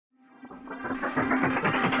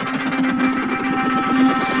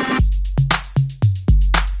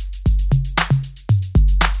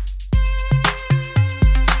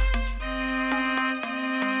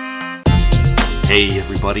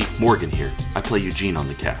everybody, Morgan here. I play Eugene on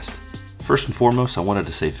the cast. First and foremost, I wanted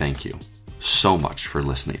to say thank you so much for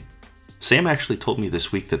listening. Sam actually told me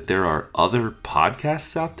this week that there are other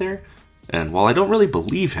podcasts out there, and while I don't really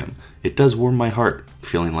believe him, it does warm my heart,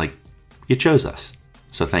 feeling like you chose us.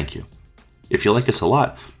 So thank you. If you like us a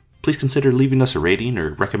lot, please consider leaving us a rating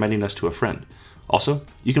or recommending us to a friend. Also,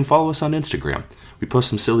 you can follow us on Instagram. We post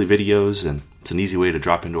some silly videos, and it's an easy way to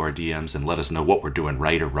drop into our DMs and let us know what we're doing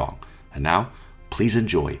right or wrong. And now, please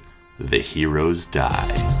enjoy The Heroes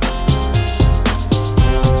Die.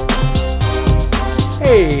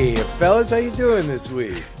 Hey, fellas, how you doing this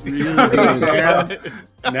week? Hey, Sam.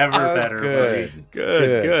 Never better, good.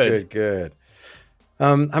 buddy. Good.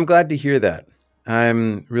 I'm glad to hear that.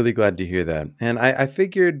 I'm really glad to hear that. And I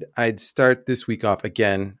figured I'd start this week off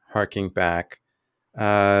again, harking back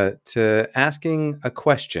to asking a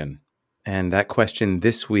question. And that question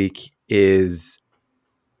this week is...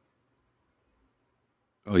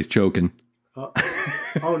 Oh, he's choking. Oh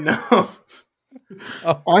no.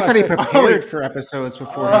 I thought he prepared for episodes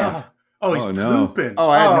beforehand. He's no. pooping. Oh,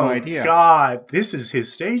 I had no idea. God, this is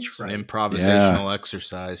his stage fright. An improvisational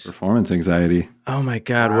exercise. Performance anxiety. Oh my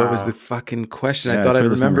God, what was the fucking question? Yeah, I thought I'd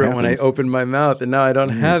this remember never it when I happens. opened my mouth, and now I don't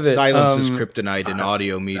have it. Silence is kryptonite in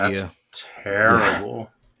audio That's media.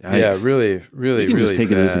 terrible. Yeah, really, We can just take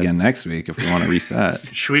it as bad. again next week if we want to reset.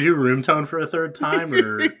 Should we do room tone for a third time,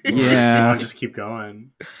 or do you Yeah. want to just keep going?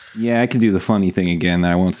 Yeah, I can do the funny thing again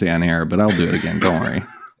that I won't say on air, but I'll do it again. Don't worry.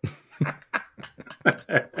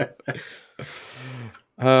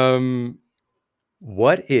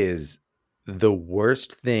 What is the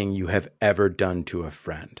worst thing you have ever done to a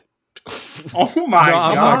friend? Oh my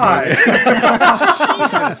I'm God.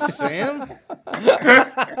 Jesus, Sam.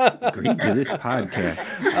 Agreed to this podcast.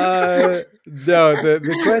 No,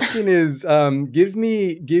 the question is, give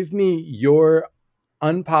me your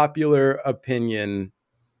unpopular opinion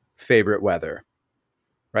favorite weather.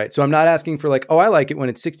 Right. So I'm not asking for like, oh, I like it when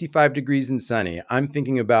it's 65 degrees and sunny. I'm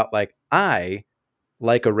thinking about like, I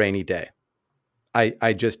like a rainy day.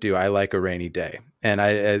 I just do. I like a rainy day. And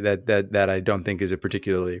that I don't think is a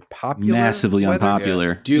particularly popular Massively weather.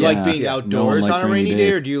 unpopular. Do you like Yeah. being Yeah. outdoors No one likes on a rainy rainy day,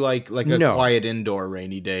 days. or do you like a No. quiet indoor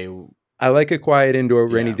rainy day? I like a quiet indoor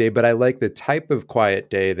rainy Yeah. day, but I like the type of quiet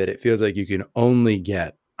day that it feels like you can only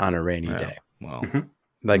get on a rainy day. Well,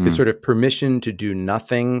 Like the sort of permission to do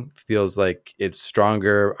nothing feels like it's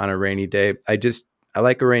stronger on a rainy day. I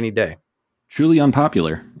like a rainy day. Truly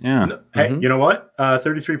unpopular. Yeah. No, hey, you know what?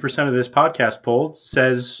 33% of this podcast poll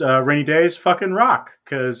says rainy days fucking rock,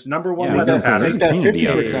 because number one Yeah, weather that's a- pattern. Make that Community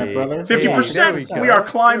 50%, brother. 50%. There We are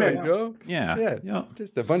climbing. There we go. Yeah. Yeah,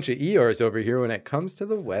 just a bunch of Eeyores over here when it comes to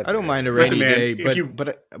the weather. I don't mind a Listen, rainy man, day, if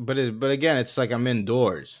but again, it's like I'm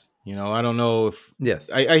indoors. You know, I don't know if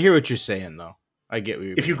Yes. I hear what you're saying though. I get what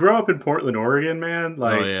you're If you grow up in Portland, Oregon, man,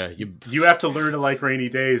 like you have to learn to like rainy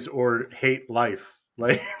days or hate life.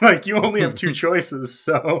 Like you only have two choices.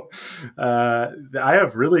 So I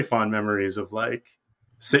have really fond memories of like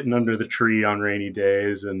sitting under the tree on rainy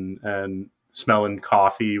days and smelling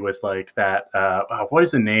coffee with like that. What is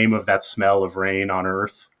the name of that smell of rain on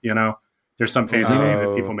Earth? You know, there's some fancy name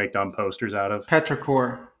that people make dumb posters out of.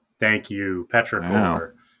 Petrichor. Thank you, Petrichor. Wow.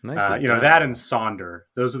 Nicely You know, done. that and Sonder.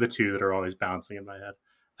 Those are the two that are always bouncing in my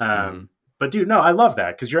head. But dude, no, I love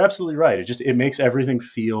that because you're absolutely right. It makes everything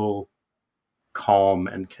feel calm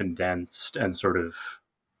and condensed and sort of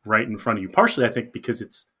right in front of you. Partially, I think, because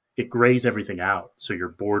it grays everything out, so your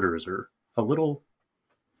borders are a little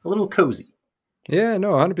cozy. Yeah,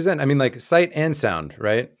 no, 100%. I mean, like sight and sound,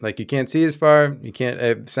 right? Like you can't see as far. You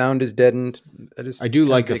can't. Sound is deadened. I do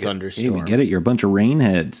like a Hey, thunderstorm. we get it. You're a bunch of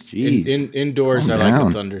rainheads. Jeez. Indoors, Calm I like down.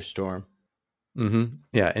 a thunderstorm.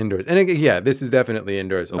 Yeah, indoors. And again, yeah, this is definitely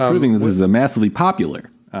indoors. So proving that this is a massively popular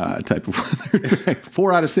type of weather.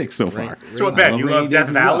 4 out of 6 so far. So, I Ben, love you rainy love days Death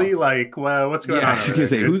as Valley? well. Like, well, what's going Yeah, on? I was over going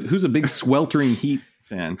to there, say, dude? who's a big sweltering heat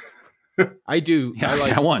fan? I do. Yeah, I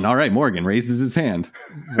like. I won. All right, Morgan raises his hand.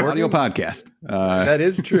 Audio podcast. that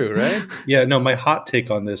is true, right? Yeah, no, my hot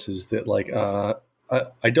take on this is that like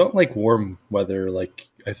I don't like warm weather like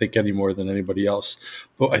I think any more than anybody else.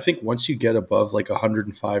 But I think once you get above like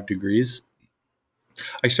 105 degrees,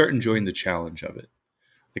 I start enjoying the challenge of it.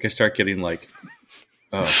 Like I start getting like,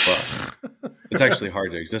 oh fuck. It's actually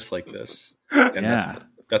hard to exist like this. And Yeah.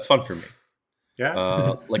 that's fun for me.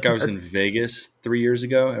 Yeah. Like I was in Vegas 3 years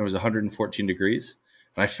ago and it was 114 degrees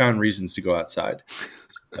and I found reasons to go outside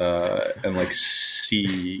and like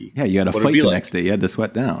see. Yeah, you had a what it'd fight be the like. next day. You had to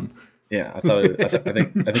sweat down. Yeah, I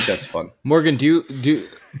think that's fun. Morgan, do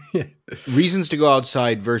reasons to go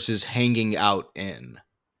outside versus hanging out in?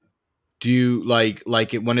 Do you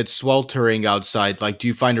like it when it's sweltering outside? Like, do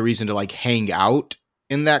you find a reason to like hang out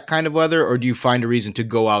in that kind of weather, or do you find a reason to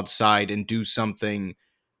go outside and do something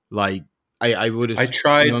like I would? I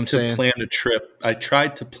tried you know to plan a trip. I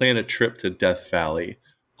tried to plan a trip to Death Valley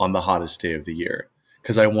on the hottest day of the year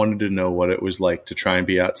because I wanted to know what it was like to try and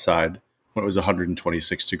be outside when it was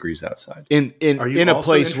 126 degrees outside. In a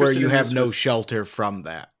place where you have no shelter from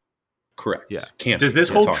that. Correct. Yeah. Does this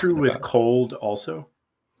hold true with cold also?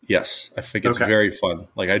 Yes. I think it's very fun.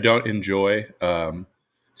 Like, I don't enjoy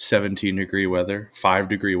 17-degree weather,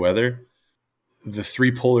 5-degree weather. The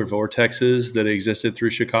 3 polar vortexes that existed through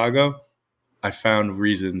Chicago, I found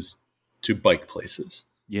reasons to bike places.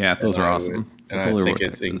 Yeah, those are awesome. And I think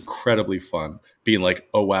it's incredibly fun being like,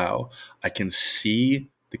 oh, wow, I can see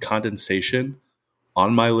the condensation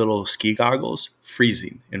on my little ski goggles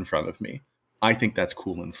freezing in front of me. I think that's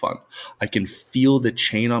cool and fun. I can feel the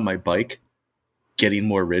chain on my bike getting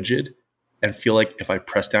more rigid and feel like if I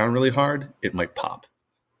press down really hard, it might pop.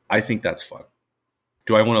 I think that's fun.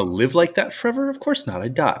 Do I want to live like that forever? Of course not. I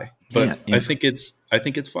die. But I think it's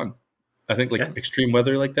fun. I think extreme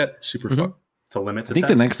weather like that, super fun. To limit to I think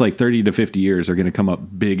the next 30 to 50 years are going to come up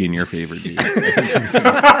big in your favor, dude.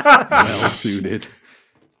 Well suited.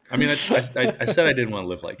 I mean, I said I didn't want to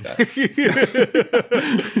live like that.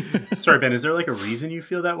 Sorry, Ben, is there like a reason you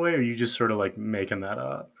feel that way, or are you just sort of like making that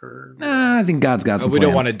up? Or I think God's got some We plans.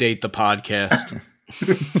 don't want to date the podcast.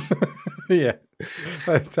 Yeah.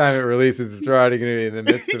 By the time it releases, it's already going to be in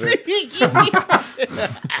the midst of it.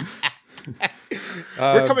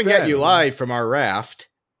 We're coming at you live from our raft.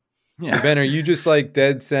 Yeah. Ben, are you just like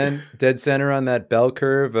dead center on that bell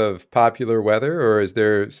curve of popular weather, or is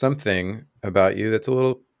there something about you that's a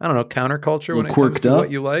little, I don't know, counterculture when it comes to what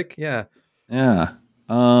you like? Yeah. Yeah.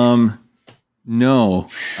 No.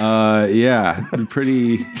 Yeah.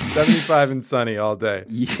 Pretty 75 and sunny all day.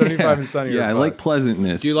 Yeah. 75 and sunny. Yeah, I like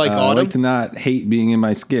pleasantness. Do you like autumn? I like to not hate being in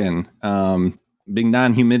my skin. Big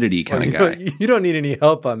non-humidity kind of guy. You don't need any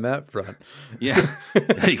help on that front. Yeah.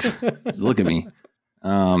 Thanks. Just look at me.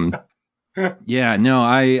 Yeah, no,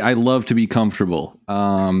 I love to be comfortable.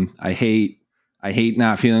 I hate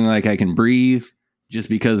not feeling like I can breathe just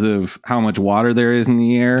because of how much water there is in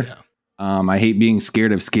the air. Yeah. I hate being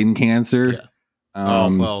scared of skin cancer. Yeah.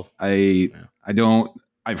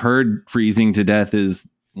 I've heard freezing to death is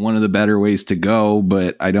one of the better ways to go,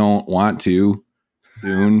 but I don't want to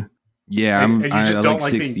soon. Yeah, and you just I don't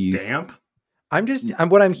like 60s. being damp?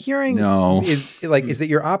 What I'm hearing No. is that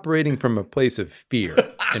you're operating from a place of fear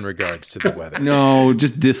in regards to the weather. No,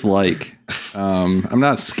 just dislike. I'm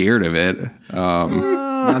not scared of it. I'm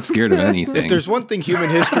not scared of anything. If there's one thing human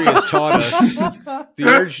history has taught us,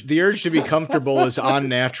 the urge to be comfortable is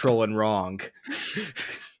unnatural and wrong.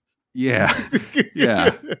 Yeah.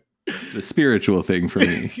 Yeah. The spiritual thing for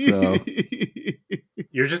me. So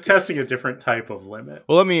You're just testing a different type of limit.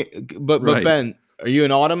 Well, but Right. Ben, are you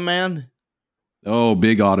an autumn man? oh,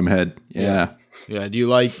 big autumn head. Yeah. Yeah. Do you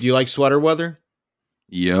like sweater weather?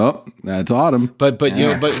 Yep. That's autumn. But you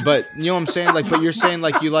know, but you know what I'm saying? Like, but you're saying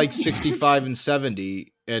like you like 65 and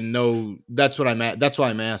 70, and no, that's what I'm at. That's why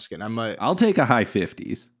I'm asking. I'll take a high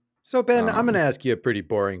 50s. So, Ben, I'm going to ask you a pretty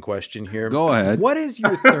boring question here. Go ahead. What is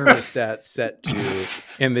your thermostat set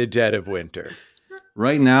to in the dead of winter?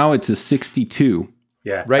 Right now, it's a 62.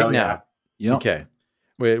 Yeah. Right hell now. Yep. Okay.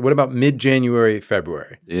 Wait, what about mid-January,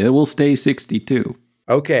 February? It will stay 62.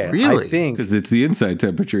 Okay. Really? I think Because it's the inside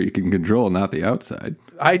temperature you can control, not the outside.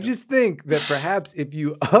 I just think that perhaps if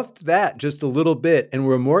you upped that just a little bit and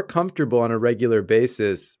were more comfortable on a regular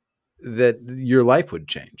basis, that your life would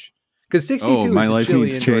change. Because 62 is my a life chilly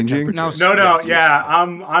needs indoor changing? temperature. No, Yes, yeah,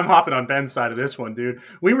 I'm hopping on Ben's side of this one, dude.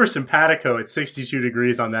 We were simpatico at 62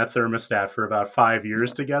 degrees on that thermostat for about 5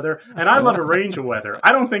 years together, and I love a range of weather.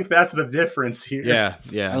 I don't think that's the difference here.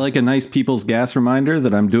 yeah. I like a nice people's gas reminder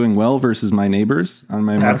that I'm doing well versus my neighbors on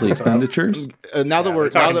my monthly expenditures. Now that We're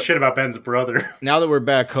talking now shit about Ben's brother. that we're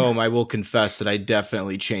back home, I will confess that I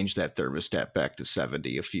definitely changed that thermostat back to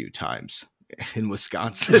 70 a few times in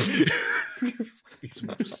Wisconsin.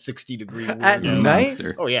 60-degree At warm. night?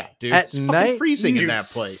 Monster. Oh yeah, dude. At It's fucking night, freezing you in that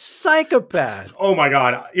place. Psychopath. Oh my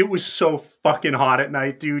god, it was so fucking hot at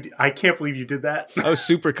night, dude. I can't believe you did that. I was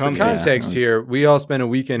super comfy. Context here, we all spent a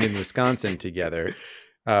weekend in Wisconsin together.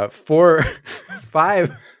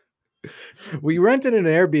 5. We rented an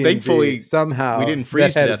Airbnb. Thankfully, somehow we didn't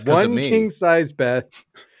freeze that to had death 'cause of one me. king size bed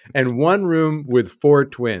and one room with 4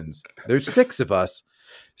 twins. There's 6 of us.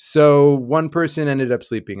 So one person ended up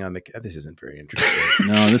sleeping on the this isn't very interesting.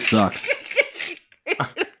 No, this sucks.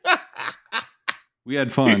 We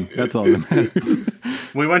had fun. That's all that matters.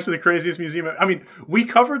 We went to the craziest museum. I mean, we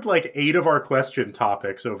covered like 8 of our question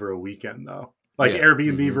topics over a weekend, though. Like Yeah.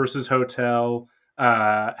 Airbnb versus hotel,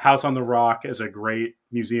 House on the Rock is a great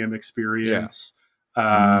museum experience.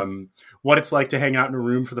 What it's like to hang out in a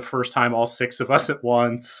room for the first time, all 6 of us at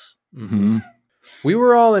once. Mm-hmm. We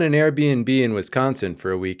were all in an Airbnb in Wisconsin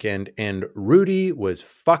for a weekend, and Rudy was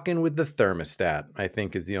fucking with the thermostat, I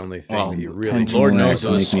think is the only thing that you really... Lord knows it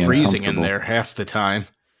was Make me freezing in uncomfortable. there half the time.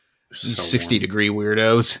 So 60-degree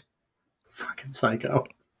weirdos. Fucking psycho.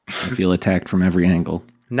 I feel attacked from every angle.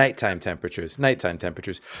 Nighttime temperatures. Nighttime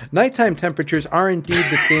temperatures are indeed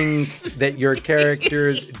the things that your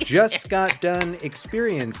characters just got done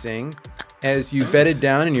experiencing as you bedded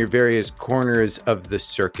down in your various corners of the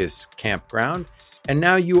circus campground. And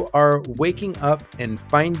now you are waking up and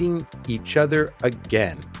finding each other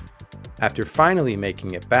again after finally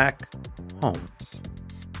making it back home.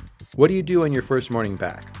 What do you do on your first morning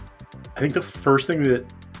back? I think the first thing that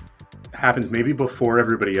happens, maybe before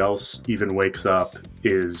everybody else even wakes up,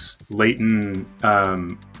 is Leighton.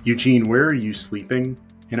 Eugene, where are you sleeping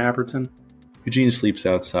in Aberton? Eugene sleeps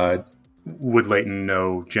outside. Would Leighton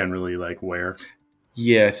know generally like where?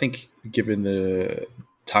 Yeah, I think given the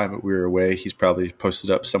time that we were away, he's probably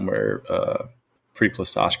posted up somewhere pretty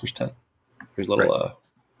close to Oscar's tent. There's a little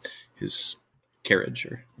his carriage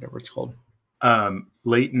or whatever it's called.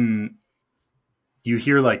 Leighton, you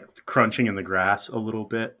hear like crunching in the grass a little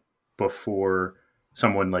bit before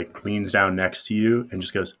someone like leans down next to you and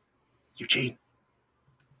just goes, Eugene,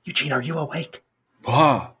 are you awake?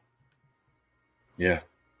 Ah, yeah.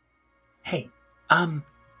 Hey,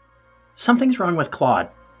 something's wrong with Claude.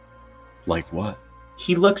 Like what?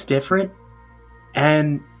 He looks different,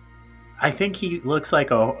 and I think he looks like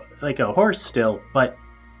a horse still, but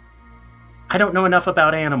I don't know enough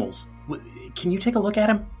about animals. Can you take a look at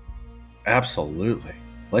him? Absolutely.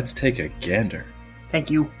 Let's take a gander. Thank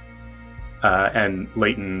you. And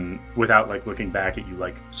Leighton, without like looking back at you,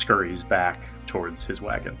 like scurries back towards his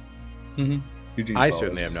wagon. Mm-hmm. Eugene I follows.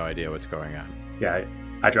 certainly have no idea what's going on. Yeah,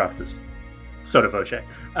 I dropped this soda voce.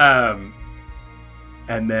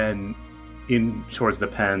 And then in towards the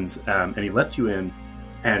pens, and he lets you in,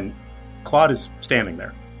 and Claude is standing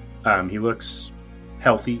there. He looks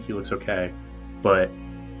healthy, he looks okay, but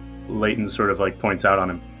Leighton sort of like points out on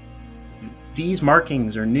him, these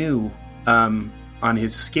markings are new on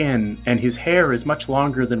his skin, and his hair is much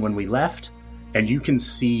longer than when we left. And you can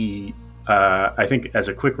see, I think as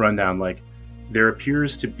a quick rundown, like there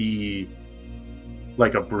appears to be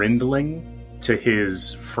like a brindling to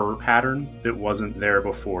his fur pattern that wasn't there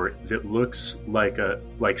before, that looks like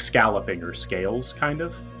scalloping or scales kind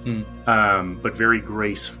of, but very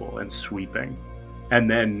graceful and sweeping. And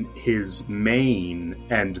then his mane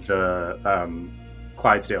and the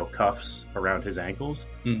Clydesdale cuffs around his ankles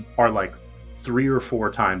are like 3 or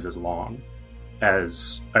 4 times as long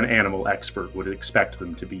as an animal expert would expect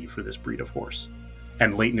them to be for this breed of horse.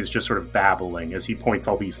 And Leighton is just sort of babbling as he points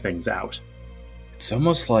all these things out. It's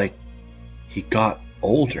almost like he got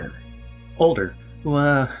older. Older?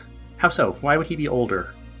 How so? Why would he be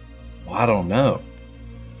older? Well, I don't know.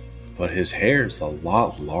 But his hair's a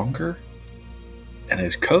lot longer. And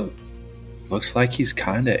his coat looks like he's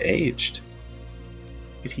kind of aged.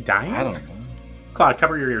 Is he dying? I don't know. Claude,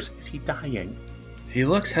 cover your ears. Is he dying? He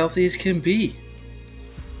looks healthy as can be.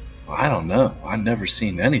 Well, I don't know. I've never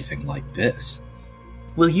seen anything like this.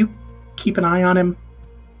 Will you keep an eye on him?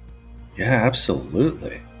 Yeah,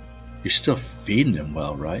 absolutely. You're still feeding him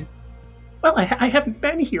well, right? Well, I haven't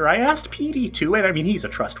been here. I asked Petey to, and I mean, he's a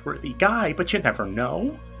trustworthy guy, but you never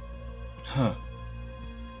know. Huh.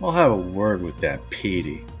 I'll have a word with that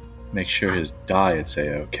Petey. Make sure his diet's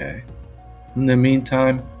A-okay. In the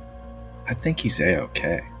meantime, I think he's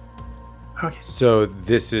A-okay. Okay. So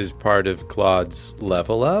this is part of Claude's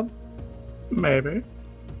level up? Maybe.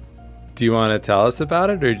 Do you want to tell us about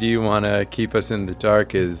it, or do you want to keep us in the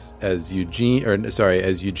dark as Eugene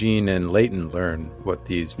and Leighton learn what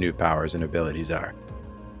these new powers and abilities are?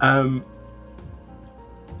 I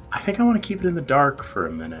think I want to keep it in the dark for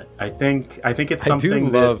a minute. I think it's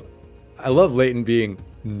something I love Leighton being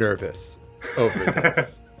nervous over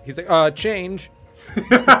this. He's like, change.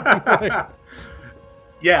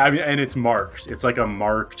 Yeah, I mean, and it's marked. It's like a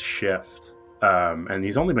marked shift. And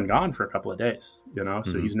he's only been gone for a couple of days,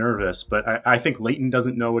 so he's nervous. But I think Leighton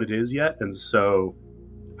doesn't know what it is yet. And so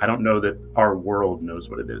I don't know that our world knows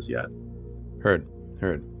what it is yet. Heard.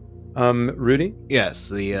 Rudy? Yes,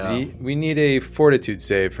 we need a fortitude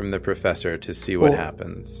save from the professor to see what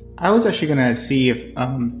happens. I was actually going to see if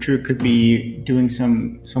Drew could be doing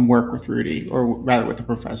some work with Rudy, or rather with the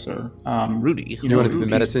professor. Rudy. You want to do the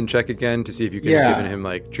medicine check again to see if you can have given him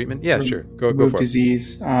like treatment? Yeah, sure. Go for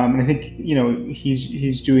disease. And I think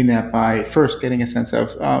he's doing that by first getting a sense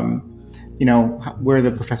of where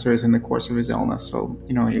the professor is in the course of his illness. So,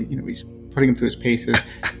 he's putting him through his paces.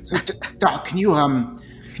 So, Doc, can you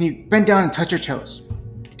bend down and touch your toes?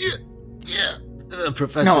 Yeah.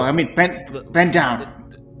 Professor. No, I mean, bend down.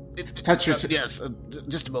 Touch your toes. Yes,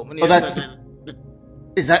 just a moment. Oh,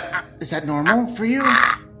 is that normal for you?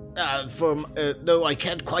 No, I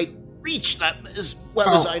can't quite reach that as well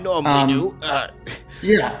as I normally do.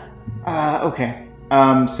 Yeah. Okay.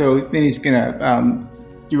 So then he's gonna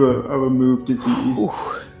do a remove disease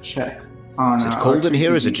check on. Is it cold in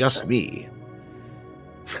here? Or is it just me?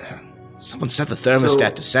 Someone set the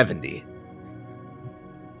thermostat to 70.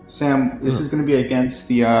 Sam, this is going to be against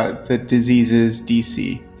the disease's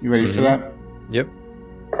DC. You ready for that? Yep.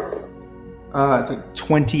 It's like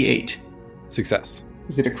 28. Success.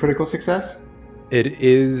 Is it a critical success? It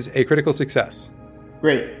is a critical success.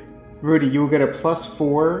 Great. Rudy, you will get a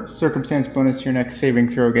 +4 circumstance bonus to your next saving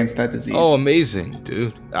throw against that disease. Oh, amazing,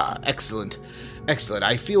 dude. Excellent.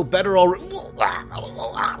 I feel better already.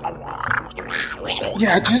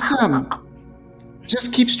 Yeah,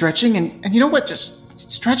 just keep stretching, and you know what? Just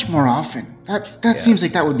stretch more often. That seems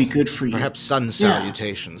like that would be good for you. Perhaps sun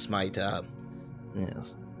salutations might,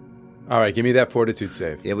 yes. All right, give me that fortitude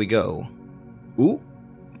save. Here we go. Ooh,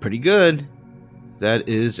 pretty good. That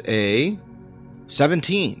is a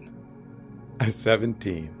 17. A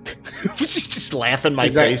 17. Just laugh in my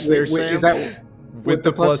face there, Sam. Is that with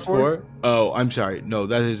the +4? Oh, I'm sorry. No,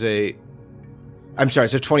 that is a... I'm sorry,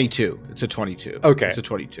 it's a 22. It's a 22. Okay. It's a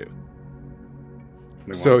 22.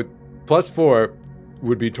 So +4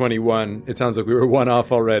 would be 21. It sounds like we were one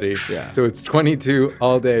off already. Yeah. So it's 22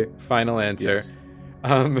 all day. Final answer.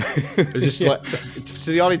 Yes. Just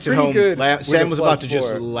to the audience at home, Sam was about to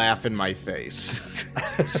just laugh in my face.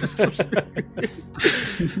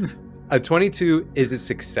 A 22 is a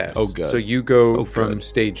success. Oh, good. So you go from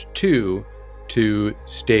stage 2 to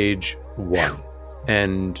stage 1.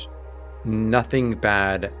 And nothing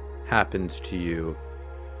bad happens to you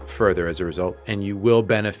further as a result. And you will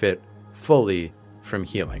benefit fully from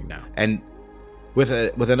healing now. And with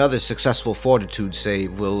another successful fortitude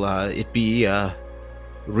save, will it be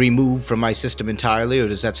removed from my system entirely, or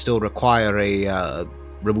does that still require a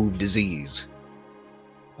remove disease?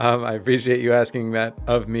 I appreciate you asking that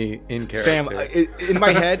of me in character. Sam, in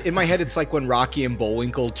my head, it's like when Rocky and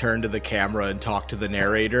Bullwinkle turn to the camera and talk to the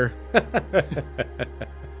narrator.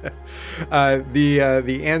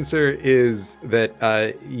 The answer is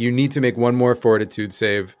that you need to make one more fortitude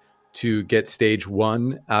save to get stage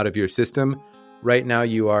 1 out of your system. Right now,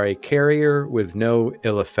 you are a carrier with no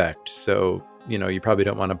ill effect, so you probably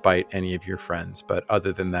don't want to bite any of your friends. But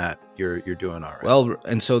other than that, you're doing all right. Well,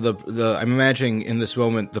 and so I'm imagining in this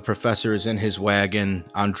moment the professor is in his wagon.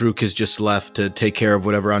 Andruk has just left to take care of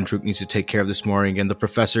whatever Andruk needs to take care of this morning, and the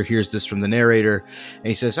professor hears this from the narrator, and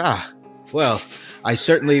he says, well, I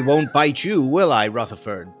certainly won't bite you, will I,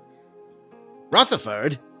 Rutherford?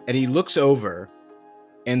 Rutherford? And he looks over,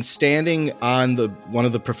 and standing on one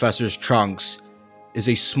of the professor's trunks is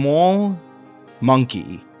a small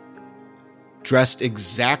monkey dressed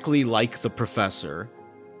exactly like the professor,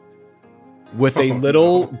 with a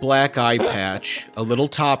little black eye patch, a little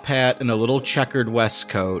top hat, and a little checkered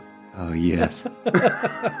waistcoat. Oh, yes.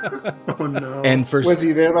 Oh, no. Was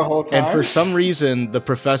he there the whole time? And for some reason, the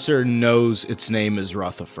professor knows its name is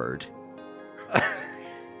Rutherford.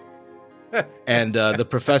 And the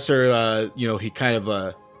professor, he kind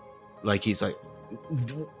of, he's like,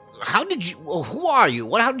 who are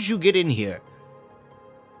you? How did you get in here?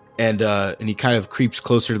 And he kind of creeps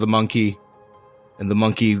closer to the monkey, and the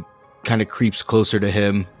monkey kind of creeps closer to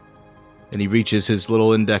him, and he reaches his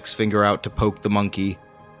little index finger out to poke the monkey,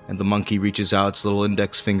 and the monkey reaches out its little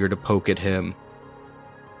index finger to poke at him.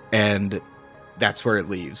 And that's where it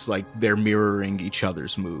leaves. Like, they're mirroring each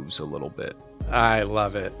other's moves a little bit. I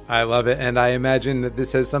love it. And I imagine that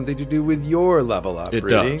this has something to do with your level up, It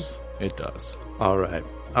Rudy. does. It does. All right.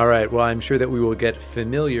 Well, I'm sure that we will get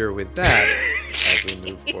familiar with that as we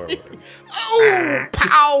move forward. Oh,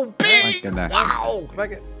 pow, big! Wow.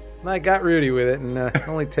 I got Rudy with it, and it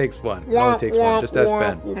only takes one. It only takes one. Just ask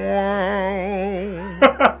Ben.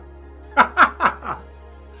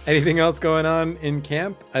 Anything else going on in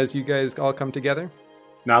camp as you guys all come together?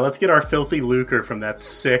 Now let's get our filthy lucre from that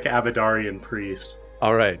sick Abadarian priest.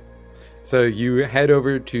 All right. So you head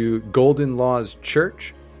over to Golden Law's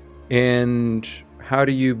church, and how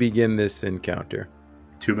do you begin this encounter?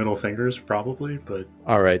 2 middle fingers, probably, but...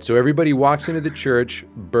 All right, so everybody walks into the church,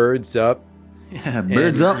 birds up. Yeah,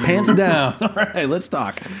 birds up, pants down. All right, let's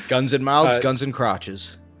talk. Guns in mouths, guns in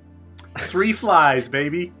crotches. 3 flies,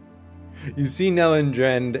 baby. You see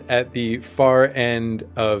Nelendrend at the far end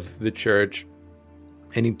of the church,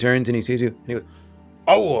 And he turns and he sees you, and he goes,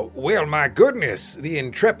 "Oh, well, my goodness, the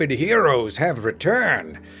intrepid heroes have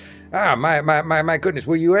returned. My goodness,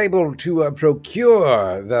 were you able to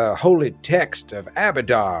procure the holy text of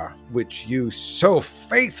Abadar, which you so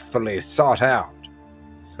faithfully sought out?"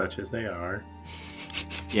 Such as they are.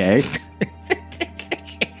 Yes.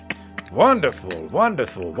 Wonderful,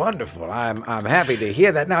 wonderful, wonderful. I'm happy to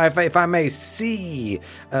hear that. Now, if I may see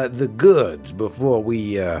the goods before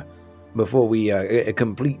we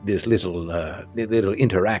complete this little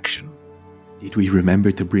interaction. Did we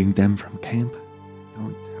remember to bring them from camp?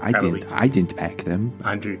 I didn't pack them.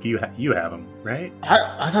 Andrew, you have them, right?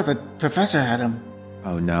 I thought the professor had him.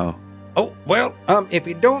 Oh no. Oh, well, if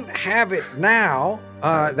you don't have it now,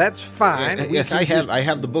 that's fine. Yes, I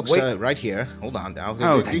have the books right here. Hold on now.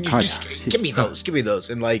 Oh, thank God. Just give me those.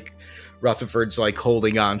 And like Rutherford's like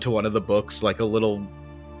holding on to one of the books like a little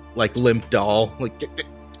like limp doll. Like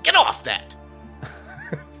get off that.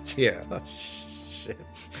 Yeah. Oh, shit.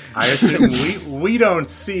 I assume we don't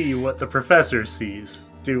see what the professor sees,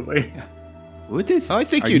 do we? What is? I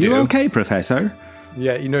think Are you do. Okay, Professor?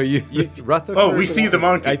 Yeah, you Rutherford. Oh, we see the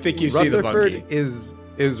monkey. I think you see the Rutherford monkey.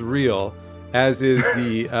 is real, as is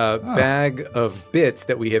the bag of bits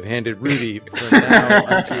that we have handed Rudy from now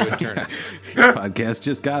unto eternity. This podcast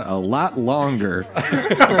just got a lot longer.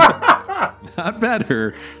 Not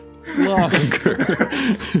better. Longer.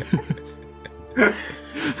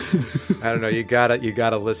 I don't know. You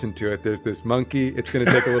gotta listen to it. There's this monkey. It's gonna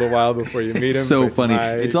take a little while before you meet him. So but funny.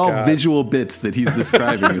 my It's all God. visual bits that he's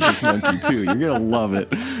describing with this monkey too. You're gonna love it.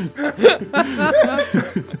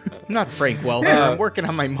 I'm not Frank Welker. I'm working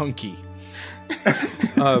on my monkey.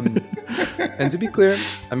 And to be clear,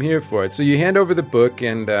 I'm here for it. So you hand over the book,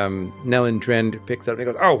 and Nellen Trend picks up and he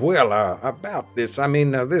goes, "Oh, well, about this. I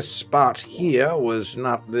mean, this spot here was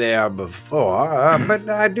not there before, but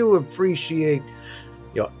I do appreciate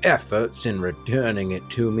your efforts in returning it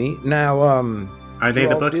to me. Now, Are they you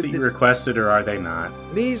the all books did that you this- requested, or are they not?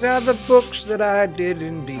 These are the books that I did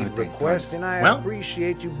indeed thank request, and I Well-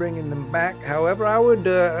 appreciate you bringing them back. However, I would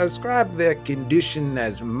ascribe their condition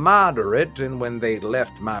as moderate, and when they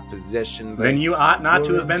left my possession, they Then you ought not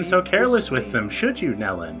to were have been so indeed careless with pristine. them, should you,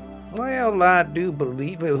 Nellen? Well, I do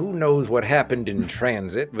believe. Who knows what happened in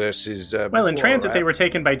transit versus. Well, in before, transit, they right? were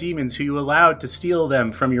taken by demons who you allowed to steal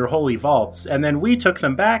them from your holy vaults, and then we took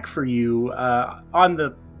them back for you on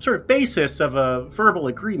the sort of basis of a verbal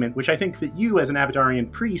agreement, which I think that you, as an Abadarian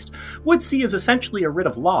priest, would see as essentially a writ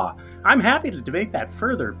of law. I'm happy to debate that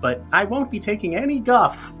further, but I won't be taking any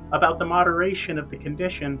guff about the moderation of the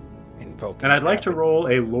condition. Invoking And I'd like to rapid- roll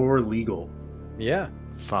a lore legal Yeah.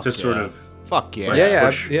 Fuck to sort of Fuck yeah. Yeah.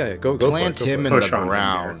 push- Go Plant for it. him Go in for the Push on him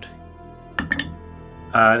ground.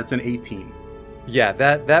 that's an 18. it. Yeah,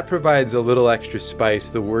 that provides a little extra spice.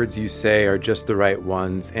 The words you say are just the right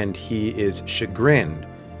ones, and he is chagrined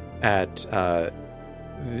at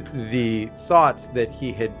the thoughts that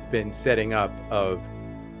he had been setting up of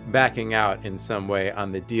backing out in some way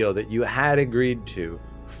on the deal that you had agreed to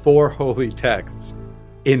for holy texts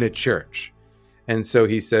in a church. And so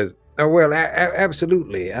he says, "Oh, well,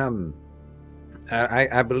 absolutely.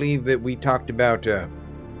 I believe that we talked about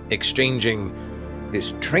exchanging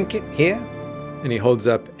this trinket here." And he holds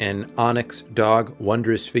up an onyx dog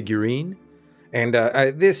wondrous figurine. And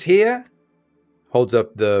this here holds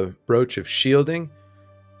up the brooch of shielding.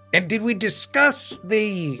 And did we discuss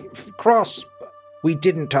the cross? We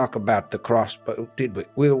didn't talk about the crossbow, did we?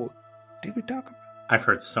 Did we talk about? I've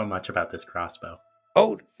heard so much about this crossbow.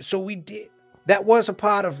 Oh, so we did. That was a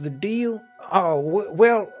part of the deal? Oh,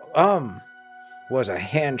 was a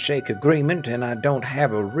handshake agreement, and I don't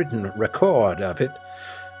have a written record of it.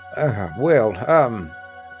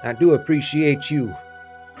 I do appreciate you,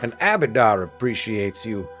 and Abadar appreciates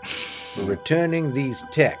you for returning these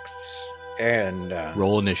texts. And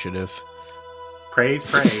Roll initiative. Praise,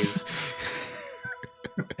 praise.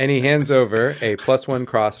 and he hands over a +1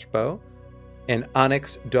 crossbow, an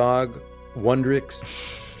onyx dog wondrous,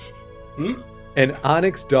 an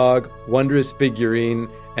onyx dog wondrous figurine,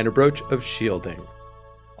 and a brooch of shielding,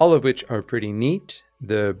 all of which are pretty neat.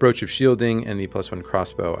 The brooch of shielding and the +1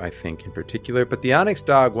 crossbow, I think, in particular. But the onyx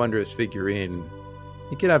dog wondrous figurine,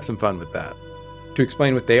 you could have some fun with that. To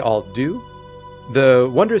explain what they all do, the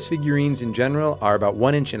wondrous figurines in general are about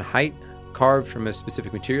 1 inch in height, carved from a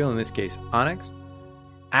specific material, in this case, onyx.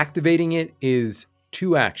 Activating it is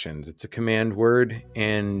 2 actions. It's a command word,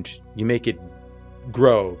 and you make it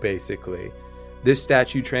grow, basically. This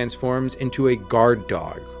statue transforms into a guard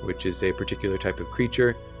dog, which is a particular type of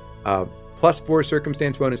creature. +4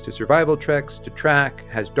 circumstance bonus to survival checks, to track,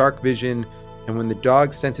 has dark vision, And when the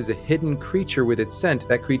dog senses a hidden creature with its scent,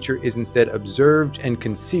 that creature is instead observed and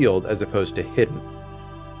concealed as opposed to hidden.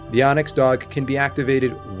 The Onyx dog can be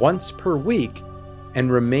activated once per week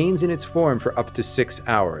and remains in its form for up to 6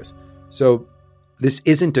 hours. So this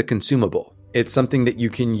isn't a consumable. It's something that you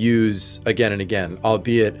can use again and again,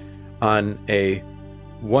 albeit on a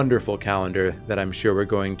wonderful calendar that I'm sure we're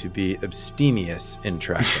going to be abstemious in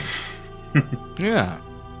tracking. Yeah.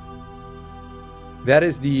 That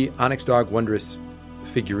is the Onyx Dog Wondrous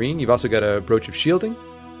figurine. You've also got a brooch of shielding.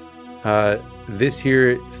 This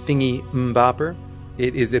here thingy mbopper,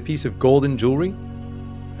 it is a piece of golden jewelry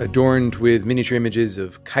adorned with miniature images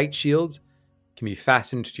of kite shields. It can be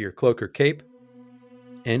fastened to your cloak or cape.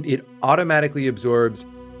 And it automatically absorbs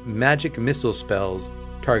magic missile spells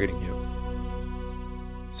targeting you.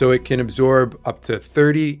 So it can absorb up to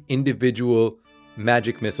 30 individual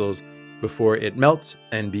magic missiles before it melts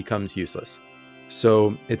and becomes useless.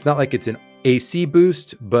 So it's not like it's an AC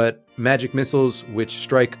boost, but magic missiles which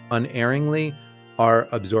strike unerringly are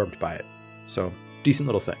absorbed by it. So decent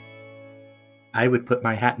little thing. I would put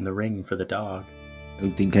my hat in the ring for the dog. I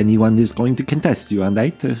don't think anyone is going to contest you on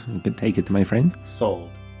that. You can take it, my friend. Sold.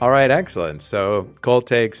 All right, excellent. So Cole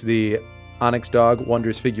takes the Onyx Dog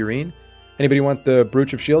Wondrous figurine. Anybody want the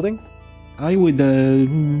brooch of shielding? I would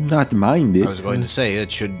not mind it. I was going to say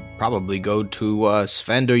it should probably go to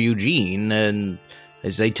Sven or Eugene, and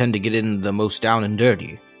as they tend to get in the most down and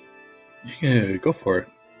dirty. Yeah, go for it.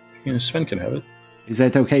 Yeah, Sven can have it. Is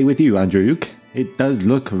that okay with you, Andrew? It does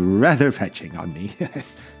look rather fetching on me.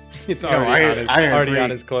 It's already on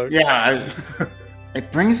his cloak. Yeah,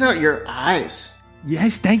 it brings out your eyes.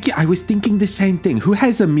 Yes, thank you. I was thinking the same thing. Who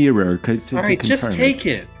has a mirror? All right, just take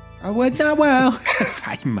it. Oh, well,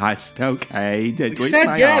 I must. Okay, twist said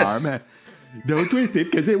my yes. arm. Don't twist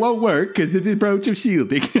it because it won't work because of the brooch of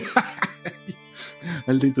shielding.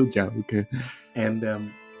 A little joke.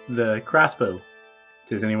 And the crossbow.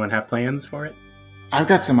 Does anyone have plans for it? I've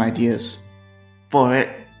got some ideas for it.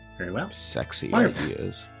 Very well. Sexy Wonderful.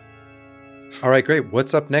 ideas. All right, great.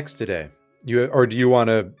 What's up next today? Or do you want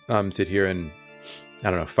to sit here and,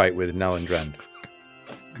 I don't know, fight with Nell and Dren?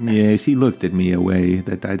 Yes, he looked at me a way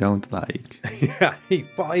that I don't like. Yeah,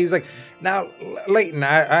 he's like, now, Leighton,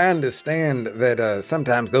 I understand that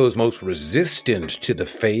sometimes those most resistant to the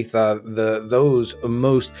faith are those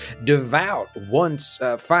most devout, once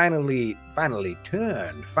finally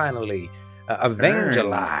turned, finally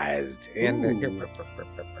evangelized. And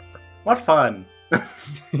What fun.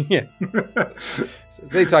 Yeah. So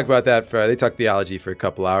they talk about that. They talk theology for a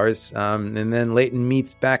couple hours. And then Leighton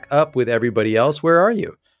meets back up with everybody else. Where are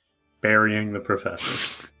you? Burying the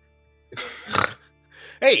professor.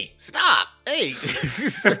 Hey, stop! Hey,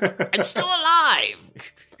 I'm still alive.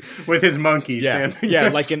 With his monkey standing. Yeah,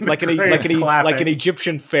 next like to the grave, like an clapping.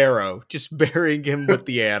 Egyptian pharaoh, just burying him with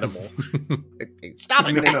the animal. Hey, stop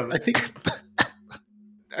it! No.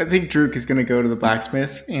 I think Druk is going to go to the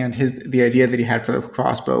blacksmith, and the idea that he had for the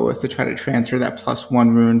crossbow was to try to transfer that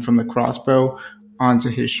 +1 rune from the crossbow onto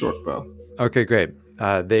his short bow. Okay, great.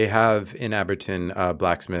 They have in Aberton a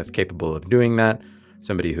blacksmith capable of doing that.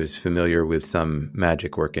 Somebody who's familiar with some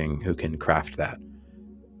magic working who can craft that.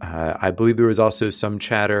 I believe there was also some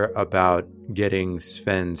chatter about getting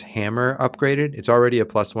Sven's hammer upgraded. It's already a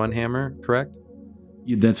 +1 hammer, correct?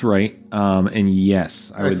 That's right. And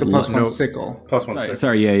yes, I would. It's the +1 sickle. +1 sickle.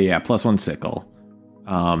 Sorry, yeah, +1 sickle.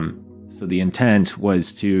 So the intent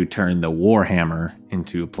was to turn the warhammer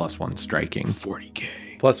into a +1 striking. 40K.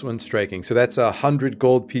 +1 striking. So that's 100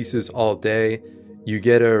 gold pieces all day. You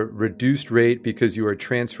get a reduced rate because you are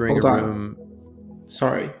transferring Hold a on. room.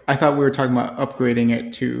 Sorry, I thought we were talking about upgrading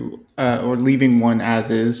it to, or leaving one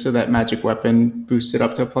as is, so that magic weapon boosted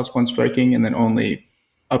up to a +1 striking, and then only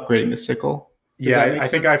upgrading the sickle. Does Yeah, that make I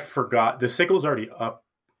think sense? I forgot. The sickle's already up.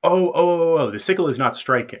 Oh. The sickle is not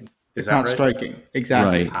striking. Is It's that not right? striking.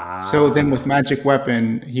 Exactly. Right. So then with magic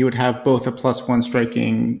weapon, he would have both a +1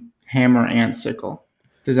 striking hammer and sickle.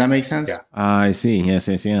 Does that make sense? Yeah. I see. Yes.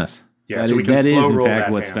 Yeah, so we can that slow is, in roll fact,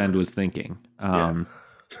 that what hammer. Sven was thinking.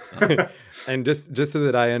 And just so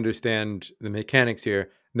that I understand the mechanics here,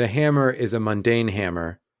 the hammer is a mundane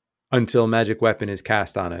hammer until magic weapon is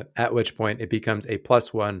cast on it, at which point it becomes a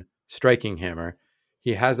 +1 striking hammer.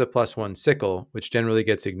 He has a +1 sickle, which generally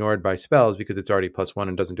gets ignored by spells because it's already +1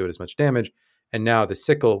 and doesn't do it as much damage. And now the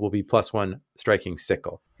sickle will be +1 striking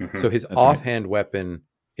sickle. Mhm. So his That's offhand weapon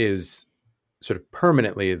is sort of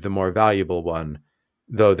permanently the more valuable one,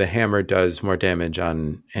 though the hammer does more damage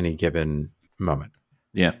on any given moment.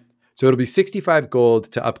 Yeah. So it'll be 65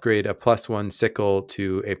 gold to upgrade a +1 sickle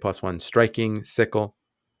to a +1 striking sickle.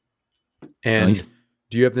 And Nice.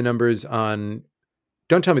 do you have the numbers on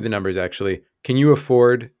don't tell me the numbers, actually. Can you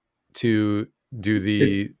afford to do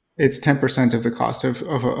the... It's 10% of the cost of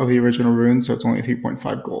the original rune, so it's only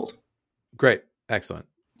 3.5 gold. Great. Excellent.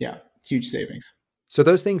 Yeah, huge savings. So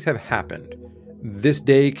those things have happened. This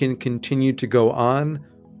day can continue to go on.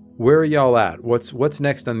 Where are y'all at? What's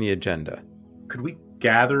next on the agenda? Could we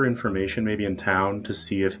gather information maybe in town to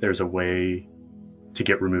see if there's a way to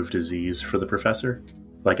get remove disease for the professor?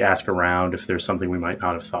 Like ask around if there's something we might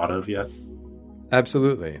not have thought of yet?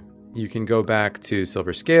 Absolutely. You can go back to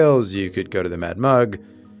Silver Scales. You could go to the Mad Mug.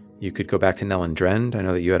 You could go back to Nelendrend. I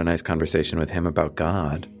know that you had a nice conversation with him about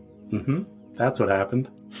God. Mm-hmm. That's what happened.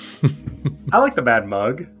 I like the Mad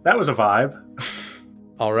Mug. That was a vibe.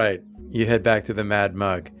 All right. You head back to the Mad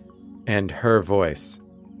Mug. And her voice.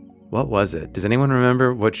 What was it? Does anyone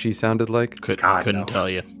remember what she sounded like? Couldn't tell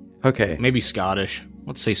you. Okay. Maybe Scottish.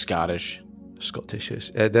 Let's say Scottish.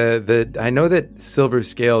 Scottish. I know that Silver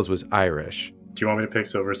Scales was Irish. Do you want me to pick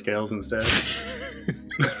Silver Scales instead?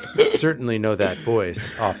 Certainly know that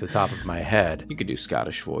voice off the top of my head. You could do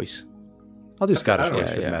Scottish voice. I'll do Scottish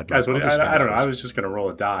voice for the Mad Mug. Guys, I don't know. I was just going to roll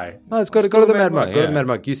a die. Oh, let's go to the Mad Mug. Go to the Mad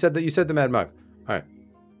Mug. You said the Mad Mug. All right.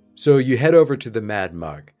 So you head over to the Mad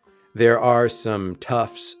Mug. There are some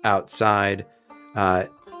toughs outside,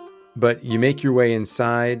 but you make your way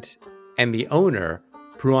inside, and the owner,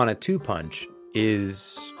 Pruana Two Punch,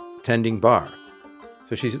 is tending bar.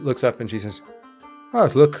 So she looks up and she says, "Oh,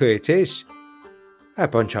 look who it is. A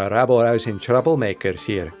bunch of rabble-rousing troublemakers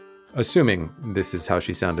here." Assuming this is how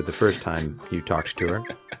she sounded the first time you talked to her.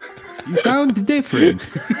 You sound different.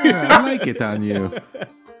 Yeah, I like it on you.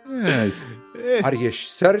 Yes. Are you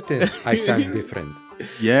certain I sound different?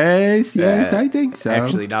 Yes, I think so.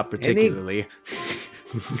 Actually, not particularly.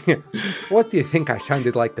 What do you think I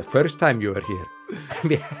sounded like the first time you were here? I'd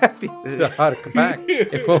be happy to hark back.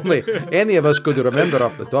 If only any of us could remember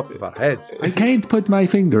off the top of our heads. I can't put my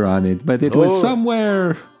finger on it, but it was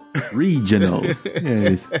somewhere regional.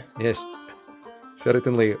 Yes. Yes.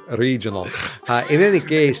 Certainly regional. In any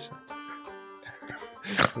case,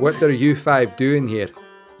 what are you five doing here?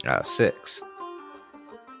 6.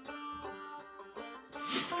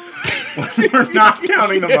 We're not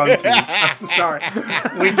counting the monkey. I'm sorry.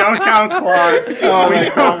 We don't count Clark.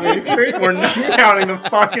 We're not counting the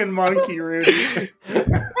fucking monkey, Rudy.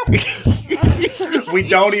 We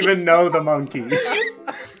don't even know the monkey.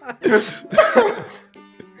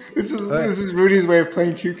 This is Rudy's way of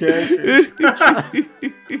playing two characters.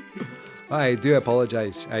 I do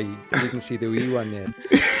apologize. I didn't see the wee one there.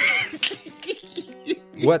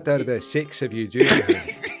 What are the 6 of you doing here?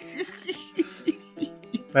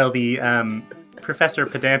 Well, the Professor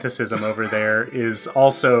Pedanticism over there is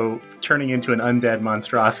also turning into an undead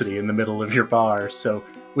monstrosity in the middle of your bar. So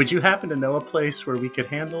would you happen to know a place where we could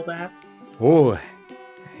handle that? Oh,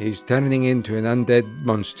 he's turning into an undead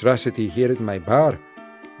monstrosity here at my bar.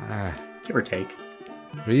 Give or take.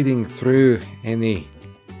 Reading through any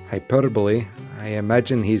hyperbole, I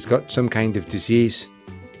imagine he's got some kind of disease.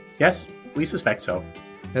 Yes, we suspect so.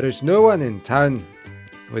 There is no one in town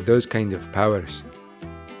with those kind of powers.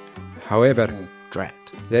 However, Drat.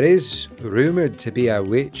 there is rumoured to be a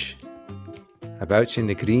witch about in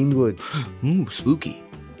the Greenwood. Spooky.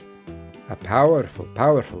 A powerful,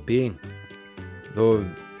 powerful being. Though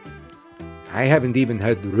I haven't even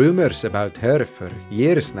heard rumours about her for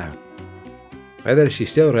years now. Whether she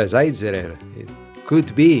still resides there, it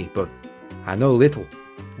could be, but I know little.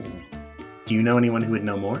 Do you know anyone who would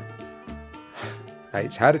know more?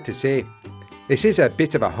 It's hard to say. This is a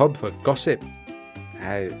bit of a hub for gossip.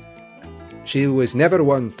 She was never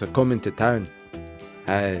one to come into town.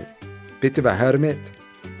 A bit of a hermit.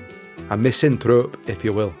 A misanthrope, if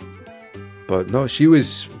you will. But no, she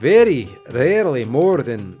was very rarely more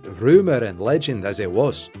than rumour and legend as it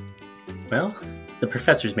was. Well, the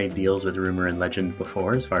professor's made deals with rumor and legend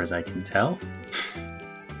before, as far as I can tell.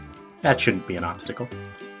 That shouldn't be an obstacle.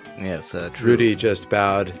 Yes, true. Rudy just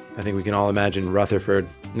bowed. I think we can all imagine Rutherford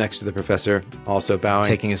next to the professor, also bowing.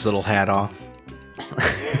 Taking his little hat off.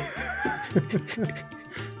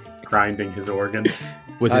 Grinding his organ.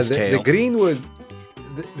 With his tail.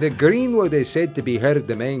 The Greenwood is said to be her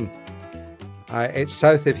domain. It's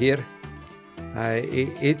south of here.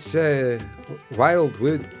 It's a wild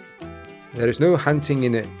wood. There is no hunting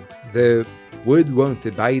in it. The wood won't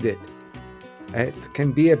abide it. It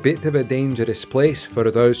can be a bit of a dangerous place for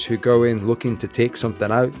those who go in looking to take something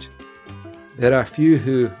out. There are a few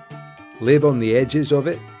who live on the edges of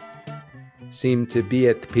it, seem to be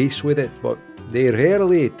at peace with it, but they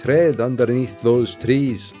rarely tread underneath those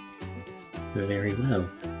trees. Very well.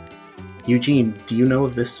 Eugene, do you know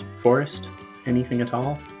of this forest? Anything at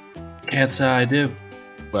all? Can't say I do.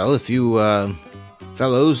 Well, if you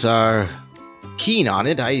fellows are keen on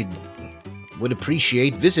it, I would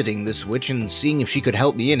appreciate visiting this witch and seeing if she could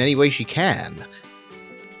help me in any way she can.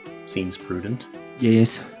 Seems prudent.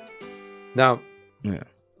 Yes. Now, Yeah.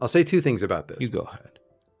 I'll say two things about this. You go ahead.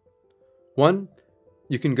 One,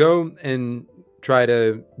 you can go and try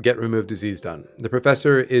to get remove disease done. The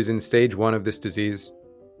professor is in stage 1 of this disease.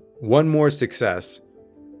 One more success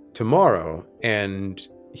tomorrow, and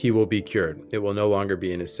he will be cured. It will no longer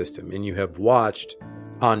be in his system. And you have watched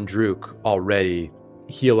Andruk already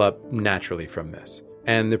heal up naturally from this.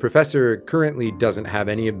 And the professor currently doesn't have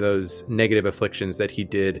any of those negative afflictions that he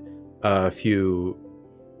did last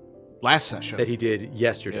session. That he did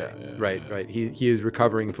yesterday. Right. He is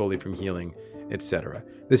recovering fully from healing, etc.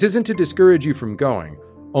 This isn't to discourage you from going,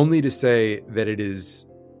 only to say that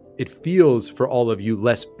it feels for all of you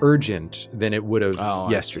less urgent than it would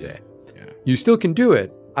have yesterday. Yeah. You still can do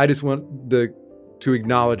it. I just want to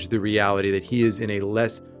acknowledge the reality that he is in a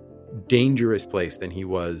less dangerous place than he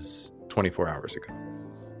was 24 hours ago.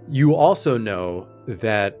 You also know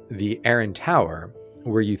that the Aaron Tower,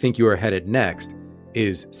 where you think you are headed next,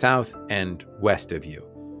 is south and west of you.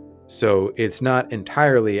 So it's not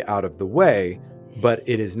entirely out of the way, but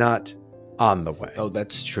it is not on the way. Oh,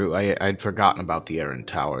 that's true. I'd forgotten about the Aaron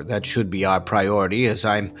Tower. That should be our priority, as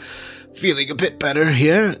I'm feeling a bit better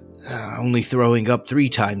here. Only throwing up 3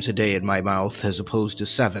 times a day in my mouth as opposed to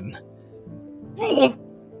 7.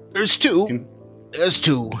 There's 2. There's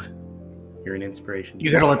 2. You're an inspiration.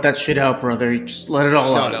 You gotta let that shit out, brother. You just let it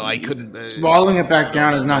all out. No, I couldn't. Swallowing it back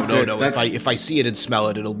down is not good. No. If I see it and smell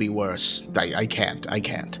it, it'll be worse. I can't.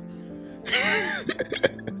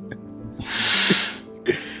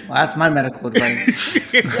 Well, that's my medical advice.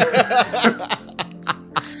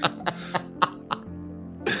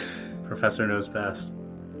 Professor knows best.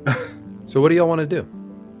 So what do y'all want to do?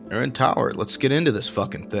 Aaron Tower, let's get into this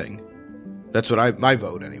fucking thing. That's what my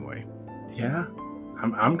vote anyway. Yeah,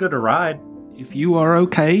 I'm good to ride. If you are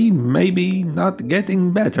okay, maybe not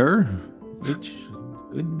getting better, which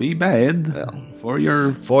could be bad for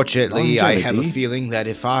your Fortunately, I have a longevity. feeling that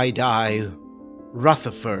if I die,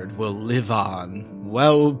 Rutherford will live on,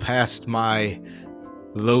 well past my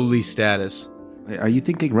lowly status. Are you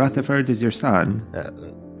thinking Rutherford is your son?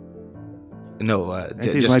 No, That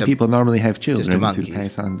is why people normally have children just a monkey. to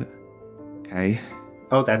pass on. Okay.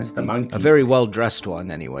 Oh, that's the monkey. A very well-dressed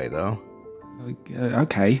one anyway, though.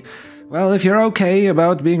 Okay. Well, if you're okay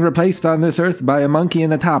about being replaced on this earth by a monkey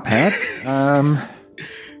in a top hat,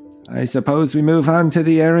 I suppose we move on to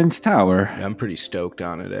the Aaron's Tower. Yeah, I'm pretty stoked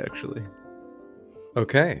on it, actually.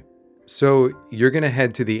 Okay. So you're going to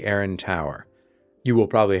head to the Aaron Tower. You will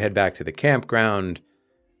probably head back to the campground,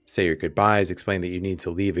 say your goodbyes, explain that you need to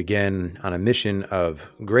leave again on a mission of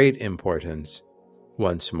great importance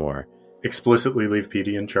once more. Explicitly leave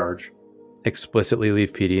PD in charge. Explicitly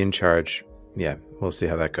leave PD in charge. Yeah, we'll see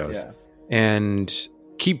how that goes. Yeah. And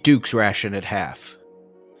Keep Duke's ration at half.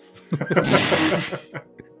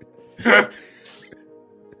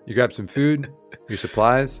 you grab some food, your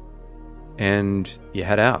supplies, and you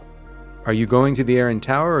head out. Are you going to the Aaron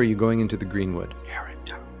Tower or are you going into the Greenwood? Aaron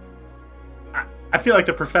Tower. I feel like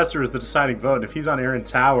the professor is the deciding vote. If he's on Aaron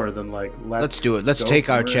Tower, then let's do it. Let's go take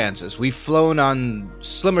for our it. chances. We've flown on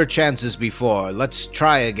slimmer chances before. Let's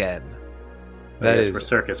try again. That Yes, is we're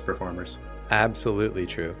circus performers. absolutely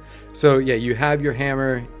true. So yeah, you have your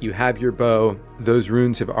hammer, you have your bow. Those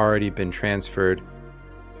runes have already been transferred,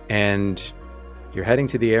 and you're heading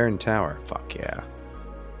to the Aaron Tower. Fuck yeah.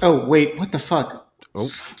 Oh, wait, what the fuck? Oh.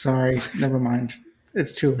 Sorry, never mind.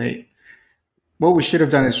 It's too late. What we should have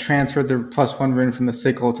done is transferred the +1 rune from the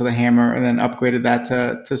sickle to the hammer and then upgraded that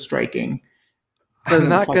to striking. I'm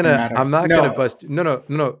not fucking matter. gonna bust. No.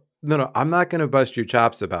 I'm not gonna bust your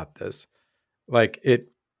chops about this. Like, it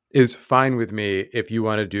is fine with me if you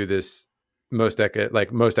want to do this most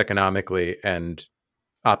economically and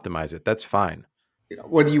optimize it. That's fine.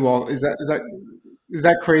 What do you all? Is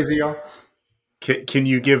that crazy, y'all? Can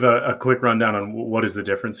you give a quick rundown on what is the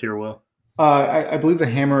difference here, Will? I believe the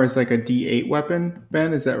hammer is like a D8 weapon,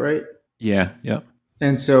 Ben. Is that right? Yeah.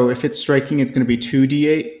 And so if it's striking, it's going to be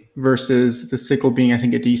 2D8 versus the sickle being, I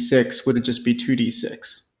think, a D6. Would it just be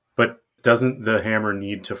 2D6? But doesn't the hammer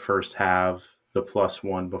need to first have the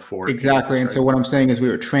 +1 before? Exactly. And so what I'm saying is we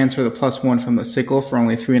would transfer the +1 from the sickle for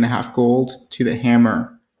only 3.5 gold to the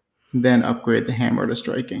hammer, then upgrade the hammer to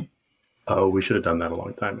striking. Oh, we should have done that a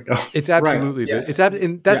long time ago. It's absolutely Right, yes.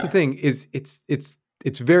 and that's the thing is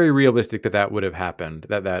it's very realistic that would have happened.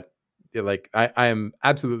 That I am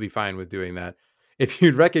absolutely fine with doing that. If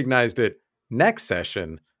you'd recognized it next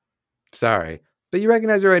session, sorry, but you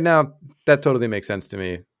recognize it right now. That totally makes sense to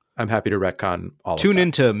me. I'm happy to retcon all Tune of that.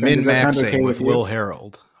 into Min Does that sound Maxing okay with with you? Will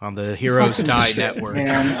Harold on the Heroes Die Network.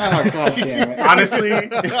 Man, oh god damn it! Honestly,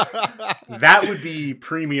 that would be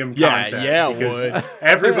premium content. Yeah, it because would.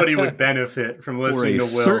 Everybody would benefit from For listening a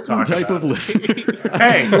to Will certain talk type about of it.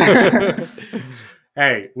 listener.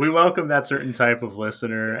 Hey, we welcome that certain type of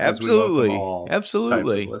listener. As we welcome all types of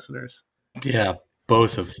listeners. Yeah,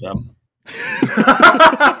 both of them.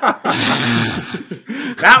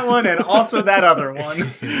 That one and also that other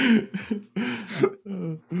one.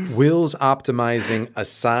 Will's optimizing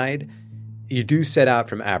aside, you do set out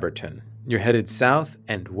from Aberton. You're headed south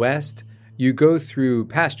and west. You go through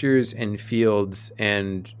pastures and fields,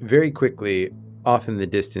 and very quickly, off in the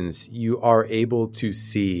distance, you are able to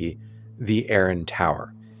see the Aran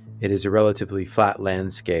Tower. It is a relatively flat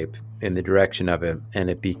landscape in the direction of it, and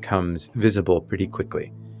it becomes visible pretty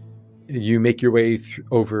quickly. You make your way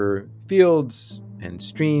over fields and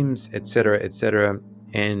streams, etc.,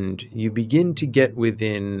 and you begin to get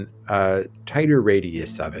within a tighter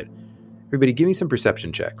radius of it. Everybody, give me some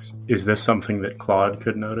perception checks. Is this something that Claude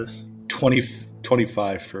could notice?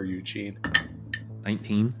 25 for Eugene.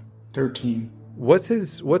 19. 13.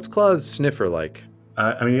 What's Claude's sniffer like?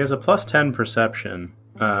 He has a plus 10 perception.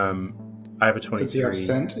 I have a 23. Does he have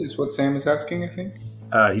scent? Is what Sam is asking, I think.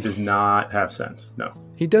 He does not have scent. No.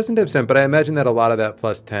 He doesn't have scent, but I imagine that a lot of that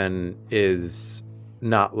plus 10 is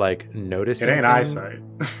not like noticing. It ain't eyesight.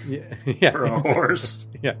 Yeah, for a horse.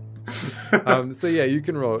 Yeah. So yeah, you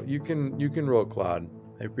can roll. You can roll Claude.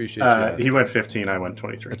 I appreciate you. He went 15. I went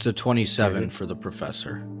 23. It's a 27 for the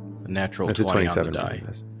professor. A natural That's 20 a 27 on the die.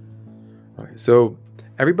 Okay, so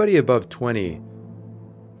everybody above 20, you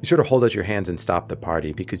sort of hold out your hands and stop the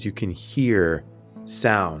party because you can hear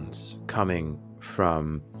sounds coming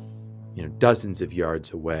from, dozens of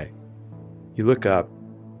yards away. You look up,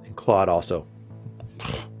 and Claude also,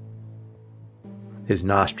 his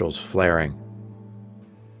nostrils flaring.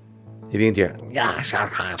 You begin to hear,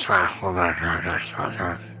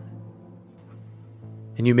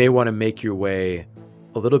 and you may want to make your way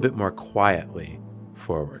a little bit more quietly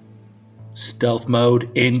forward. Stealth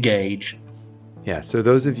mode, engage. Yeah, so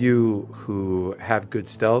those of you who have good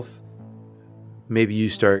stealth, maybe you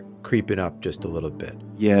start creeping up just a little bit.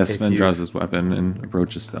 Yeah, Sven draws his weapon and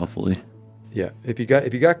approaches stealthily. Yeah, if you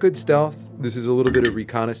got good stealth, this is a little bit of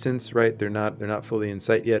reconnaissance, right? They're not fully in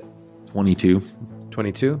sight yet. 22.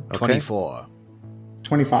 22? Okay. 24.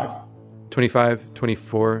 25. 25,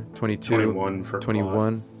 24, 22. 21 for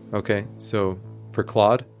 21. Okay, so for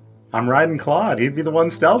Claude? I'm riding Claude. He'd be the one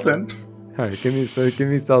stealthing. All right, give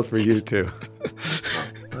me stealth for you too.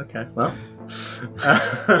 Okay, well.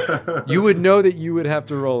 You would know that you would have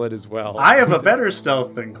to roll it as well. I have a better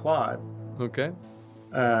stealth than Claude. Okay.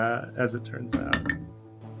 As it turns out.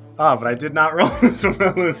 But I did not roll as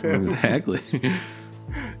well as him. Exactly.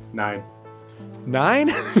 9. 9?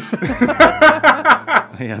 Yeah,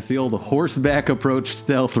 it's the old horseback approach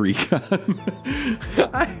stealth recon.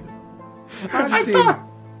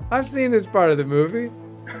 I've seen this part of the movie.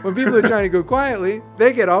 When people are trying to go quietly,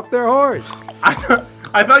 they get off their horse.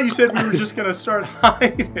 I thought you said we were just going to start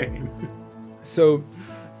hiding. So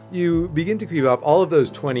you begin to creep up. All of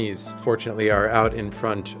those 20s, fortunately, are out in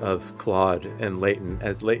front of Claude and Leighton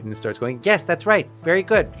as Leighton starts going, Yes, that's right. Very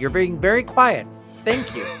good. You're being very quiet.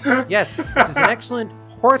 Thank you. Yes, this is an excellent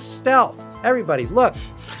horse stealth. Everybody, look.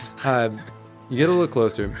 you get a little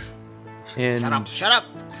closer. And Shut up.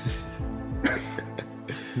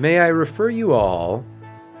 may I refer you all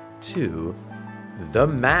to the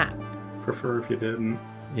map? Prefer if you didn't.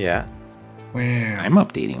 Yeah. I'm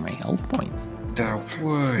updating my health points.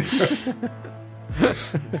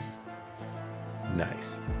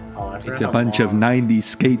 Nice. It's a bunch of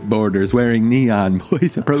 90s skateboarders wearing neon.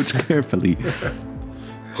 Boys, approach carefully.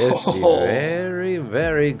 Just be very,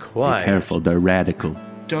 very quiet. Be careful, they're radical.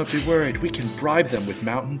 Don't be worried. We can bribe them with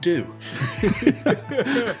Mountain Dew.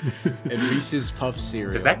 And Reese's Puff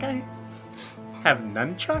cereal. Does that guy have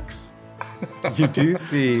nunchucks? You do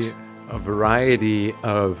see a variety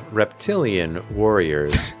of reptilian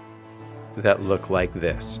warriors that look like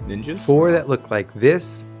this. Ninjas? 4 that look like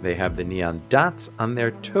this. They have the neon dots on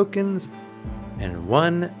their tokens. And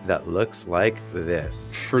 1 that looks like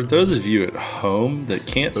this. For those of you at home that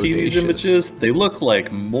can't see these Bodacious. images, they look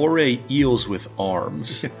like moray eels with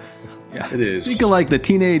arms. Yeah. It is. Think of like the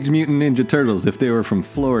Teenage Mutant Ninja Turtles if they were from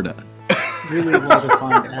Florida. Really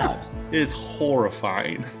well-defined abs. It is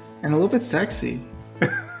horrifying. And a little bit sexy.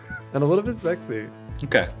 And a little bit sexy.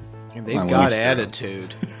 Okay. And they've My got wife's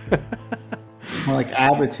attitude. More like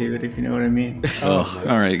attitude, if you know what I mean. Oh,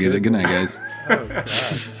 all right. Good night, guys. Oh, God.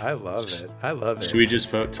 I love it. I love it. Should we just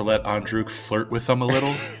vote to let Andrew flirt with them a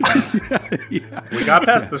little? Yeah. We got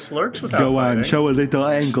past the slurps without Go on, fighting. show a little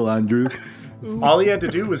ankle, Andrew. All he had to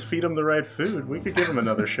do was feed him the right food. We could give him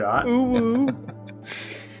another shot. Ooh.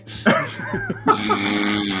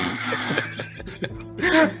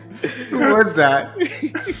 Who was that?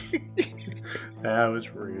 That was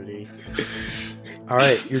Rudy. All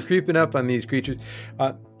right, you're creeping up on these creatures.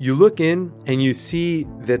 You look in and you see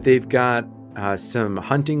that they've got some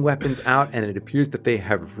hunting weapons out, and it appears that they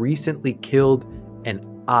have recently killed an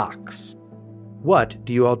ox. What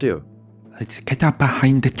do you all do? Let's get up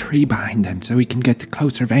behind the tree behind them so we can get a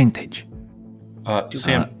closer vantage.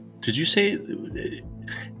 Sam, did you say...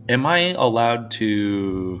 Am I allowed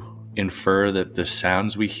to infer that the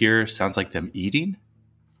sounds we hear sounds like them eating?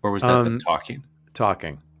 Or was that them talking?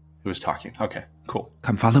 Talking. It was talking. Okay, cool.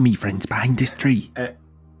 Come follow me, friends, behind this tree.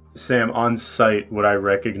 Sam, on sight, would I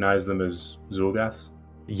recognize them as Zulgaths?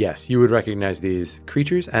 Yes, you would recognize these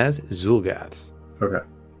creatures as Zulgaths. Okay.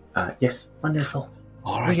 Yes, wonderful.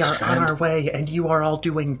 All right, We are friend. on our way, and you are all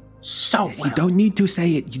doing so well. You don't need to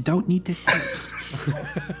say it. You don't need to say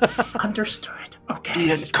it. Understood. Okay.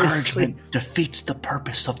 The encouragement defeats the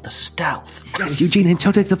purpose of the stealth. Yes, Eugene, and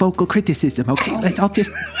so does the vocal criticism, okay? Let's all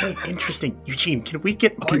just... Wait, interesting. Eugene, can we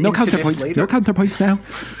get more Okay, no into this counterpoints. later? No counterpoints now.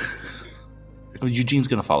 Eugene's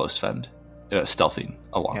going to follow Sven, stealthing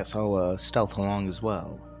along. Yes, I'll stealth along as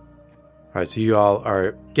well. All right, so you all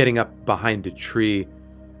are getting up behind a tree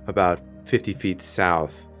about 50 feet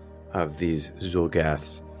south of these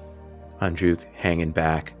Zulgaths. Andruk hanging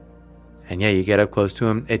back. And yeah, you get up close to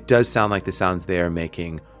him. It does sound like the sounds they are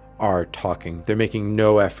making are talking. They're making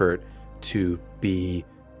no effort to be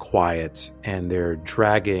quiet, and they're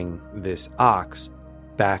dragging this ox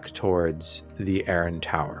back towards the Aaron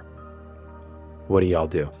Tower. What do y'all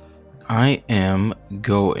do? I am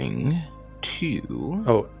going to...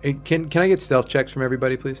 Oh, can I get stealth checks from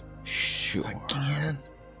everybody, please? Sure. Again.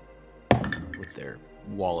 With their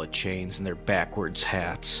wallet chains and their backwards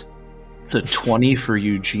hats. It's a 20 for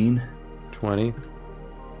Eugene. 20,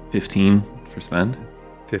 15 for Sven.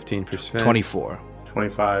 15 for Sven. 24.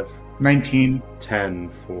 25, 19. 10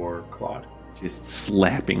 for Claude. Just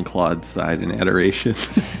slapping Claude's side in adoration.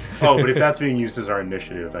 Oh, but if that's being used as our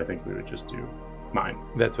initiative, I think we would just do mine.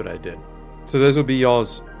 That's what I did. So those will be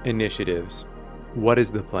y'all's initiatives. What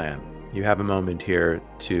is the plan? You have a moment here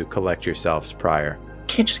to collect yourselves prior.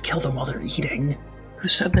 Can't just kill them while they're eating. Who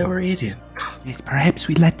said they were eating? Yes, perhaps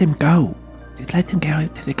we let them go. Just let them get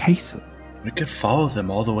out to the castle. We could follow them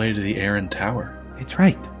all the way to the Aaron Tower. That's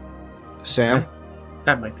right. Sam,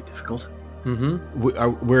 That might be difficult.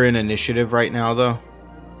 Mm-hmm. we're in initiative right now, though.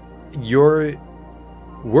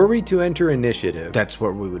 Were we to enter initiative, That's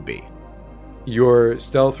where we would be. your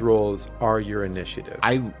stealth rolls are your initiative.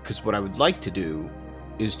 Because what I would like to do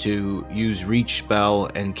is to use Reach Spell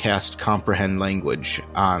and cast Comprehend Language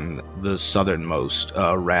on the southernmost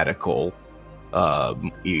radical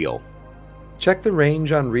eel. Check the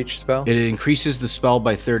range on reach spell. It increases the spell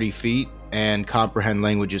by 30 feet, and Comprehend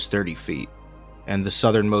Language is 30 feet. And the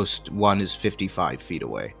southernmost one is 55 feet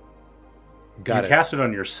away. Got you it. cast it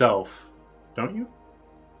on yourself, don't you?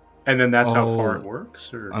 And then that's how far Oh. it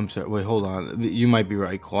works? Or? I'm sorry, wait, hold on. You might be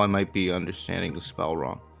right, Cole. I might be understanding the spell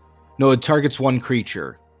wrong. No, it targets one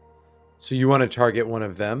creature. So you want to target one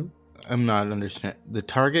of them? I'm not understand. The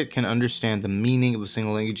target can understand the meaning of a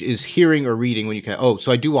single language. Is hearing or reading when you can. Oh,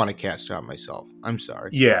 so I do want to cast it on myself. I'm sorry.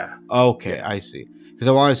 Yeah. Okay, I see. Because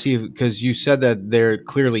I want to see because you said that they're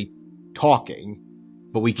clearly talking,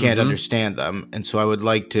 but we can't understand them, and so I would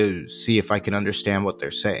like to see if I can understand what they're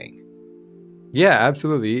saying. Yeah,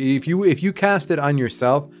 absolutely. If you cast it on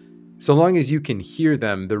yourself, so long as you can hear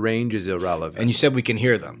them, the range is irrelevant. And you said we can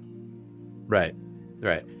hear them. Right.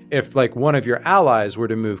 If like one of your allies were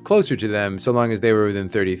to move closer to them, so long as they were within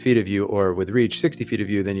 30 feet of you or with reach 60 feet of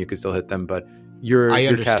you, then you could still hit them. But you're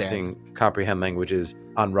understand. casting comprehend languages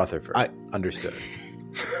on Rutherford. Understood.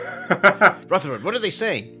 Rutherford, what are they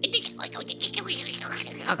saying?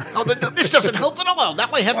 Oh, this doesn't help at all. Now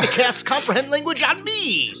I have to cast Comprehend Language on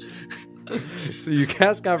me. So you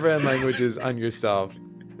cast comprehend languages on yourself.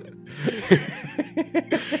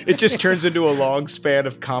 It just turns into a long span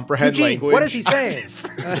of Comprehend Eugene, Language. what is he saying?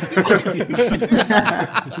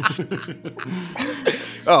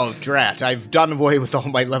 Oh, drat. I've done away with all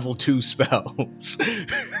my level 2 spells.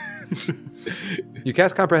 You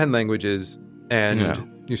cast comprehend languages, and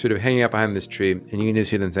you're sort of hanging out behind this tree, and you can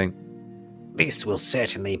just hear them saying, This will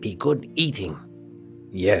certainly be good eating.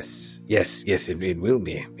 Yes, it will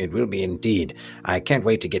be. It will be indeed. I can't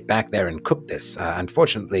wait to get back there and cook this.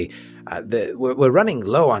 Unfortunately, we're running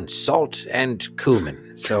low on salt and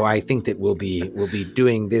cumin, so I think that we'll be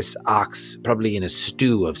doing this ox probably in a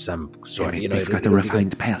stew of some sort. They've got the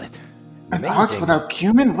refined palate. An ox without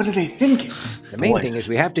cumin? What are they thinking? The main thing is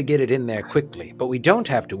we have to get it in there quickly, but we don't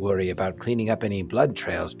have to worry about cleaning up any blood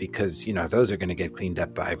trails because, those are going to get cleaned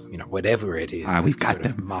up by, whatever it is. We've got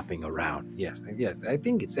them mopping around. Yes. I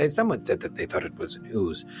think someone said that they thought it was an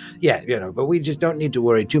ooze. Yeah, but we just don't need to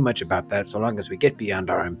worry too much about that. So long as we get beyond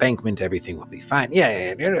our embankment, everything will be fine.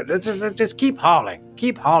 Yeah. Just keep hauling.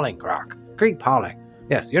 Keep hauling, Grok. Keep hauling.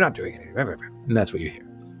 Yes, you're not doing anything. And that's what you hear.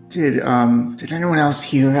 Did anyone else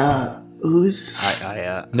hear ooze?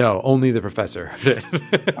 No, only the professor.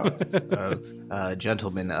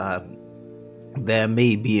 Gentlemen, there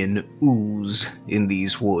may be an ooze in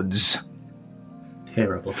these woods.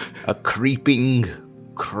 Terrible. A creeping,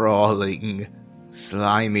 crawling,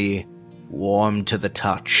 slimy, warm to the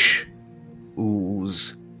touch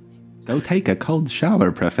ooze. Go take a cold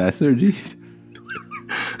shower, Professor. Jeez.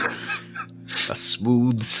 A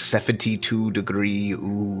smooth 72-degree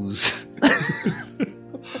ooze.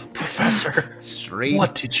 Professor, straight.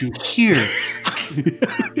 What did you hear?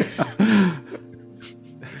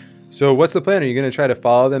 So what's the plan? Are you going to try to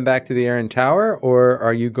follow them back to the Iron Tower, or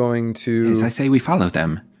are you going to... Yes, I say we follow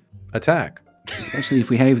them. Attack. Especially if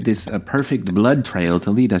we have this perfect blood trail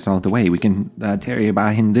to lead us all the way. We can tarry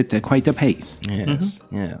behind it at quite a pace. Yes.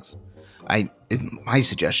 My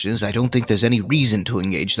suggestion is I don't think there's any reason to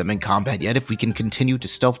engage them in combat yet if we can continue to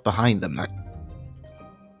stealth behind them.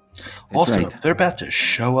 Also, if they're about to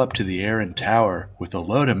show up to the Iron Tower with a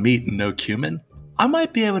load of meat and no cumin, I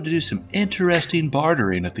might be able to do some interesting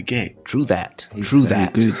bartering at the gate. True that.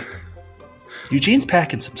 Good. Eugene's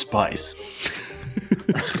packing some spice.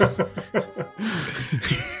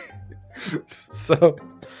 So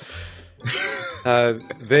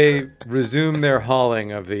they resume their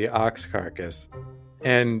hauling of the ox carcass,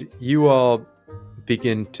 and you all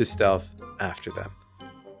begin to stealth after them.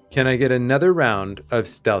 Can I get another round of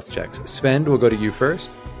stealth checks? Sven, we'll go to you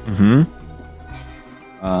first. Mm-hmm.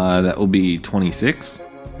 That will be 26.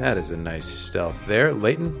 That is a nice stealth there.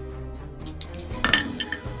 Leighton?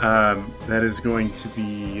 That is going to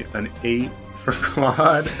be an 8 for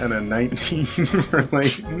Claude and a 19 for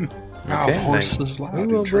Leighton. Okay, horses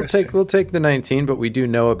loud. We'll take the 19, but we do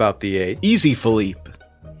know about the 8. Easy, Philippe.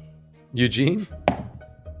 Eugene?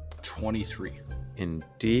 23.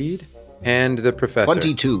 Indeed. And the professor?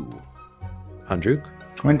 22. Andruk?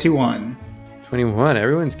 21. 21.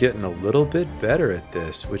 Everyone's getting a little bit better at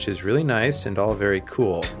this, which is really nice and all very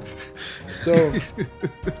cool. So,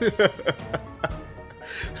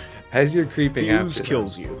 as you're creeping after them,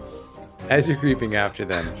 as you're creeping after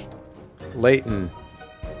them, Leighton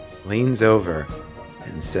leans over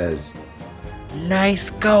and says,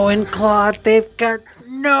 "Nice going, Claude. They've got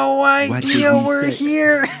no idea we're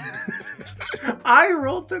here." I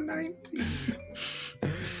rolled the 19.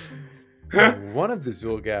 One of the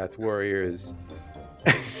Zulgath warriors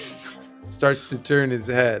starts to turn his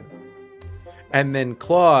head, and then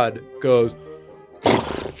Claude goes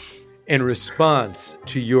in response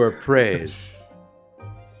to your praise,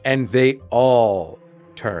 and they all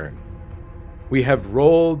turn. We have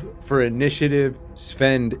rolled for initiative.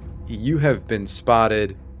 Sven, you have been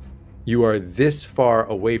spotted. You are this far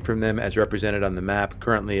away from them as represented on the map,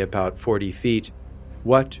 currently about 40 feet.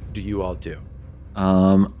 What do you all do?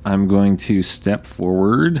 I'm going to step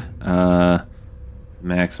forward,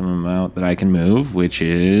 maximum amount that I can move, which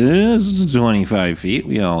is 25 feet.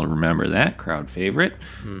 We all remember that, crowd favorite.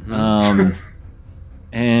 Mm-hmm.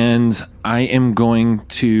 And I am going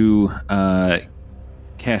to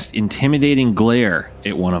cast Intimidating Glare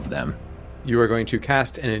at one of them. You are going to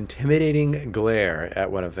cast an Intimidating Glare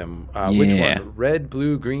at one of them. Which one? Red,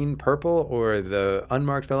 blue, green, purple, or the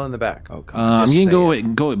unmarked fellow in the back? I'm going to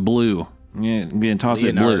go at blue. I'm going to toss it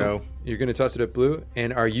at blue. You're going to toss it at blue?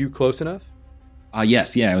 And are you close enough?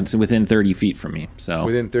 Yes, it's within 30 feet from me. So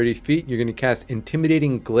within 30 feet, you're going to cast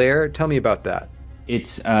Intimidating Glare. Tell me about that.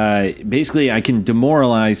 It's basically I can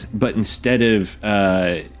demoralize, but instead of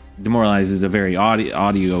demoralize is a very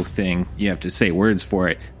audio thing. You have to say words for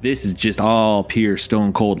it. This is just all pure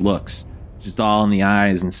stone cold looks, just all in the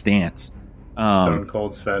eyes and stance. Stone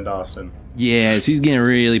cold Sven Austin. Yeah, so he's getting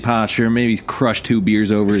really postured. Maybe crush 2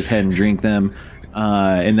 beers over his head and drink them,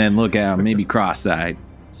 and then look at him, maybe cross-eyed.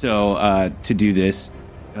 So to do this,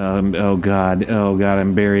 oh god,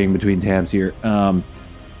 I'm burying between tabs here. I'm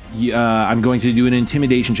going to do an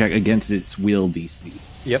intimidation check against its will DC.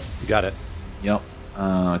 Yep, you got it. Yep.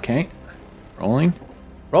 Okay. Rolling.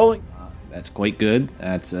 That's quite good.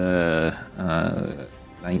 That's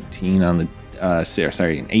 19 on the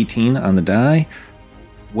 18 on the die.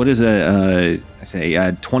 What does a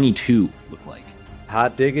 22 look like?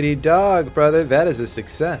 Hot diggity dog, brother. That is a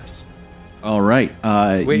success. All right.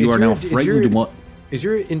 Wait, you are now frightened. Is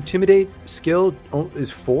your intimidate skill is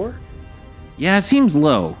 4? Yeah, it seems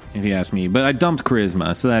low if you ask me, but I dumped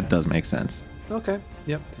charisma, so that does make sense. Okay.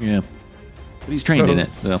 Yep. Yeah. But he's trained in it.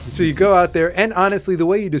 So you go out there, and honestly, the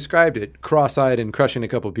way you described it, cross-eyed and crushing a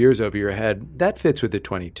couple beers over your head, that fits with the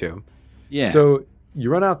 22. Yeah. So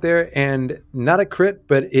you run out there, and not a crit,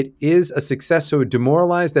 but it is a success. So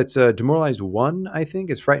demoralized, that's a demoralized 1, I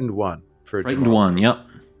think. It's frightened 1. Frightened 1, yep.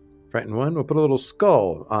 Frightened 1. We'll put a little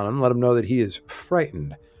skull on him, let him know that he is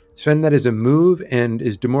frightened. Sven, that is a move, and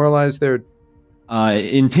is demoralized there.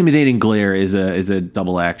 Intimidating glare is a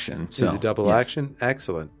double action. So is a double action?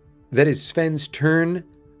 Excellent. That is Sven's turn.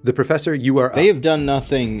 The professor, you are They up. have done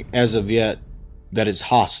nothing as of yet that is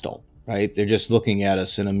hostile, right? They're just looking at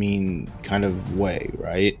us in a mean kind of way,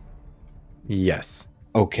 right? Yes.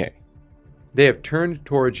 Okay. They have turned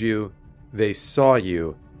towards you, they saw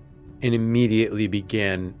you, and immediately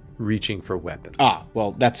began reaching for weapons. Ah,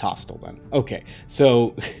 well, that's hostile then. Okay.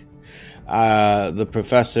 So the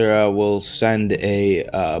professor will send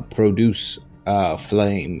a produce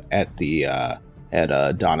flame at the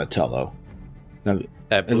at Donatello. No,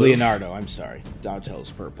 Leonardo, I'm sorry.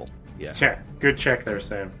 Donatello's purple. Yeah. Good check there,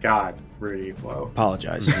 Sam. God, Rudy. Whoa.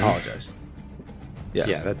 Apologize. Yes.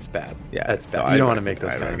 Yeah, that's bad. Yeah, that's bad. No, you don't want to make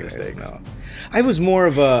those kind of mistakes. No. I was more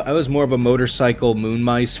of a motorcycle moon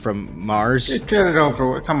mice from Mars. Get it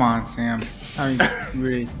over with. Come on, Sam. I mean,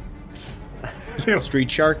 really.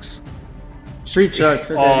 Street sharks. Street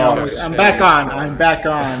sharks. Okay, I'm back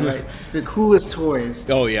on. Like the coolest toys.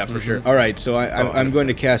 Oh yeah, for sure. All right, so I'm going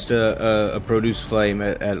to cast a produce flame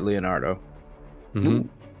at Leonardo. Mm-hmm.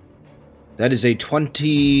 That is a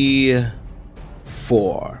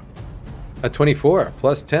 24. A 24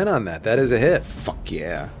 plus 10 on that. That is a hit. Fuck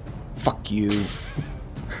yeah. Fuck you.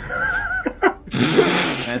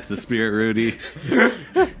 That's the spirit, Rudy.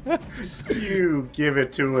 You give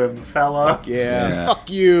it to him, fella. Fuck yeah. Fuck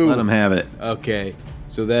you. Let him have it. Okay,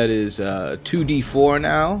 so that is 2d4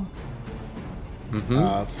 now.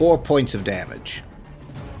 Mm-hmm. 4 points of damage.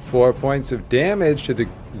 4 points of damage to the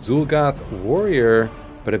Zul'Goth warrior.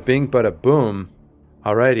 Bada bing, bada boom.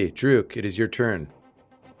 Alrighty, Druk, it is your turn.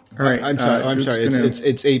 All right. I'm sorry.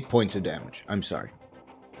 It's 8 points of damage. I'm sorry.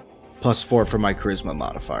 Plus 4 for my charisma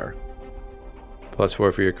modifier. Plus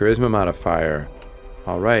 4 for your charisma modifier.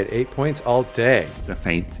 All right, 8 points all day. It's a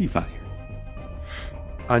fancy fire.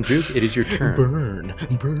 On Druk, it is your turn.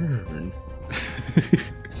 Burn.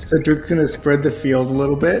 So Druk's going to spread the field a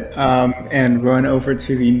little bit and run over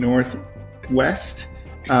to the northwest,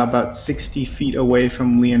 about 60 feet away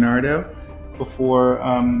from Leonardo, before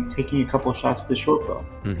taking a couple shots with the short bow.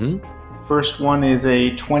 Mm-hmm. First one is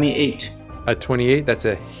a 28. A 28, that's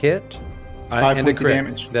a hit. It's 5 and points a of crit.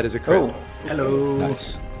 damage. That is a crit. Oh, Hello.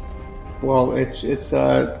 Nice. well, it's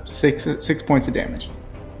 6 points of damage.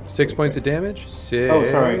 6 points of damage? 6. Oh,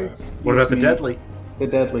 sorry. What about the Excuse me. deadly? The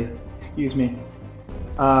deadly. Excuse me.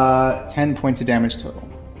 10 points of damage total.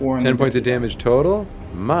 10 points of damage total?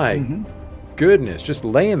 My goodness, just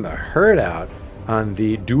laying the hurt out on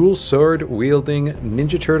the dual sword wielding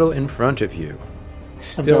Ninja Turtle in front of you.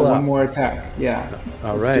 Still one up. more attack. Yeah.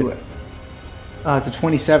 All Let's right. do it. It's a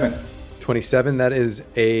 27. 27, that is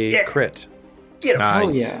a crit. Get him. Nice. Oh,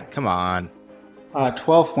 yeah. Come on.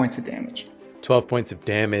 12 points of damage. 12 points of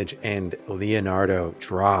damage, and Leonardo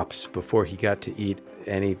drops before he got to eat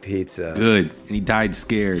any pizza. Good. And he died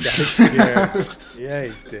scared. Scared. Yeah,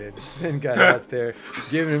 he did. Sven got out there,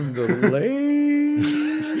 giving him the lay.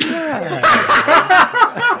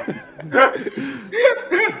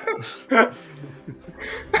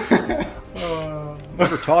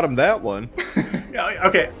 Never taught him that one.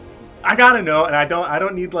 Okay, I gotta know, and I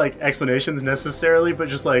don't need like explanations necessarily, but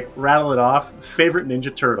just like rattle it off. Favorite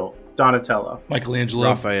Ninja Turtle, Donatello. Michelangelo.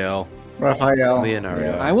 Raphael. Leonardo.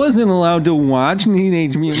 Yeah. I wasn't allowed to watch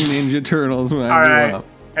Teenage Mutant Ninja Turtles when I All grew right, up.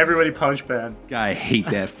 everybody punch band. I hate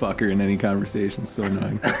that fucker in any conversation. So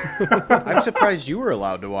annoying. I'm surprised you were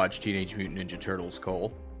allowed to watch Teenage Mutant Ninja Turtles,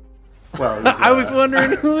 Cole. Well, it was, I was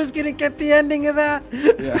wondering who was going to get the ending of that.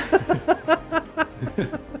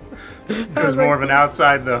 it was more of an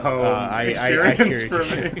outside the home I experience hear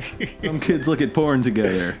for you. me. Some kids look at porn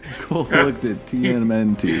together. Cole looked at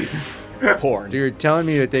TMNT. Porn. So you're telling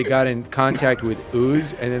me that they got in contact with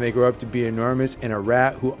ooze and then they grow up to be enormous, and a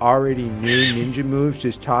rat who already knew ninja moves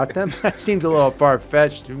just taught them? That seems a little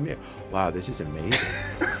far-fetched to me. Wow, this is amazing.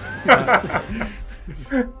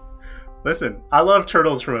 Listen, I love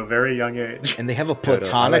turtles from a very young age. And they have a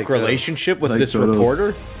platonic relationship with this turtles.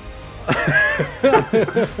 reporter?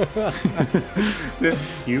 This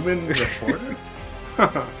human reporter?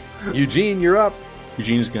 Eugene, you're up.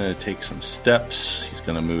 Eugene's going to take some steps. He's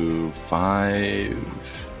going to move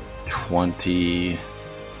 5, 20,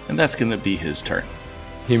 and that's going to be his turn.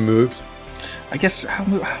 He moves. I guess I'll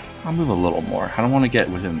move a little more. I don't want to get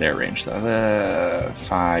within their range, though.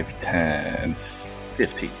 5, 10,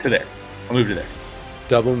 15. To there. I'll move to there.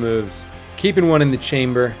 Double moves. Keeping one in the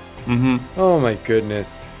chamber. Mm-hmm. Oh, my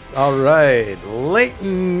goodness. All right.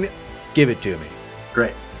 Leighton, give it to me.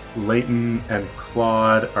 Great. Leighton and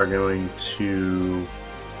Claude are going to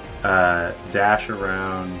dash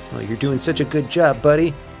around. Well, you're doing such a good job,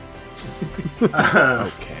 buddy.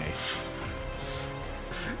 Okay.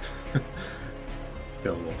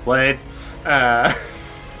 Feel a little played. They're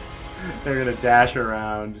going to dash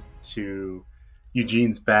around to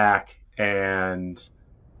Eugene's back, and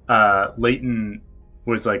Leighton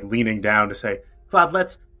was like leaning down to say, Claude,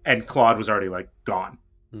 let's... And Claude was already like gone,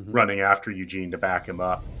 running after Eugene to back him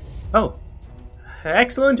up. Oh,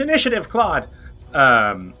 excellent initiative, Claude.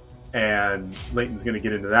 And Leighton's going to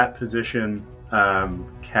get into that position,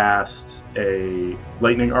 cast a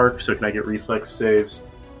lightning arc. So can I get reflex saves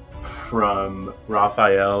from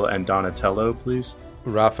Raphael and Donatello, please?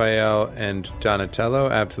 Raphael and Donatello,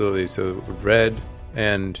 absolutely. So red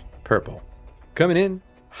and purple. Coming in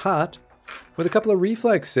hot with a couple of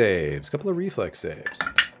reflex saves.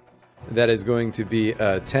 That is going to be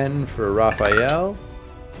a 10 for Raphael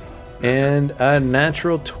and a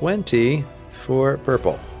natural 20 for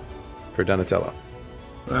purple for Donatello.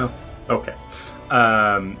 Well, okay.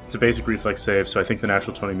 It's a basic reflex save, so I think the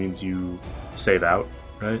natural 20 means you save out,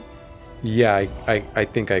 right? Yeah, I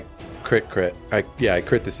think I crit. I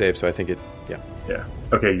crit the save, so I think it, yeah. Yeah.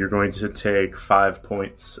 Okay, you're going to take 5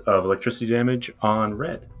 points of electricity damage on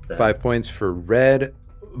red. Then. 5 points for red.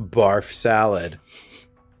 Barf salad.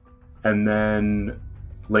 And then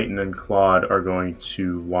Leighton and Claude are going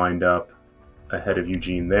to wind up ahead of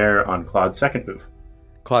Eugene there on Claude's second move.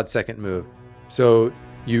 Claude's second move. So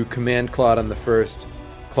you command Claude on the first.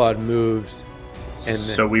 Claude moves. And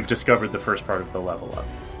so we've discovered the first part of the level up.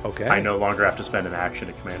 Okay. I no longer have to spend an action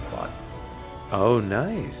to command Claude. Oh,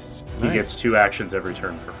 nice. He gets 2 actions every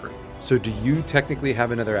turn for free. So do you technically have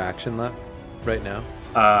another action left right now?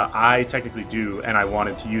 I technically do, and I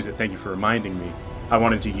wanted to use it. Thank you for reminding me. I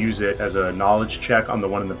wanted to use it as a knowledge check on the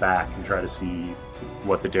one in the back and try to see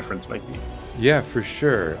what the difference might be. Yeah, for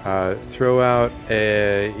sure. Throw out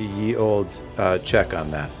a ye old check on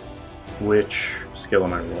that. Which skill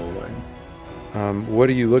am I rolling? What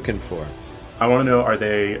are you looking for? I want to know, are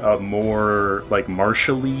they a more like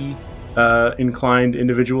martially inclined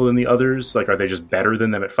individual than the others? Like, are they just better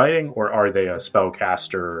than them at fighting, or are they a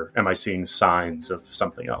spellcaster? Am I seeing signs of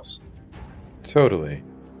something else? Totally.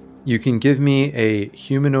 You can give me a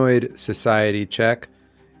humanoid society check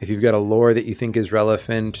if you've got a lore that you think is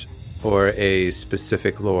relevant or a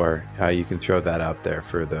specific lore. You can throw that out there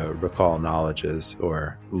for the recall knowledges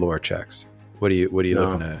or lore checks. What are you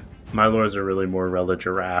looking at? My lores are really more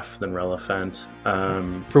Rela-Giraffe than Relafant.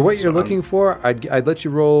 For what you're looking for, I'd let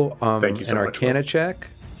you roll thank you so an much, Arcana check.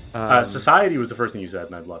 Society was the first thing you said,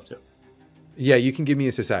 and I'd love to. Yeah, you can give me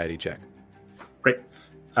a society check. Great.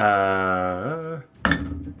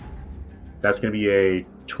 That's going to be a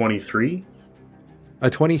 23. A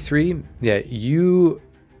 23? Yeah, you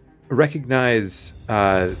recognize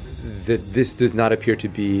that this does not appear to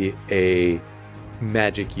be a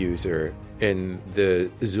magic user in the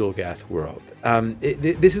Zulgath world.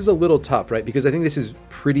 This is a little tough, right? Because I think this is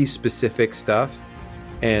pretty specific stuff.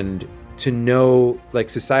 And to know, like,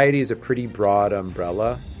 society is a pretty broad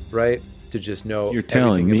umbrella, right? To just know You're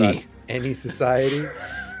telling me about any society.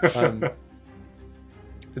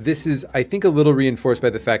 This is, I think, a little reinforced by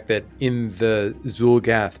the fact that in the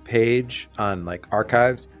Zulgath page on like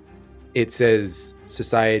archives, it says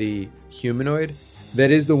society humanoid. That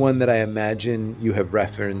is the one that I imagine you have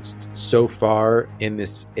referenced so far in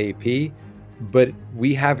this AP, but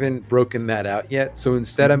we haven't broken that out yet. So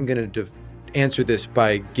instead, I'm going to answer this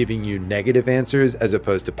by giving you negative answers as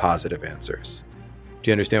opposed to positive answers.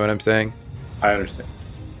 Do you understand what I'm saying? I understand.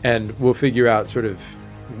 And we'll figure out sort of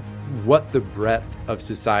what the breadth of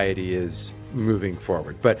society is moving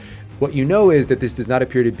forward. But what you know is that this does not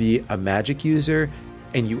appear to be a magic user,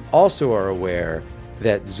 and you also are aware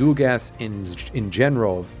that Zulgaths in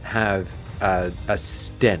general have a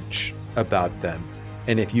stench about them.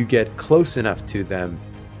 And if you get close enough to them,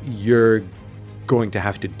 you're going to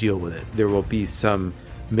have to deal with it. There will be some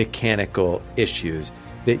mechanical issues.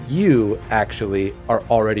 that you actually are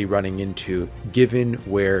already running into, given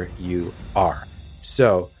where you are.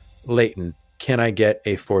 So, Leighton, can I get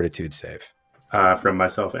a fortitude save? From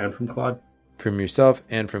myself and from Claude? From yourself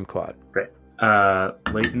and from Claude. Great.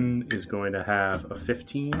 Leighton is going to have a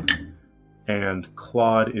 15, and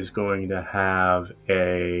Claude is going to have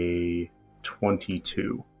a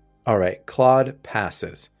 22. All right, Claude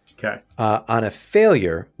passes. Okay. On a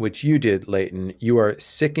failure, which you did, Leighton, you are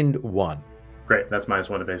sickened 1. Great. That's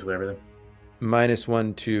 -1 to basically everything.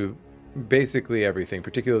 -1 to basically everything,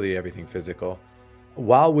 particularly everything physical.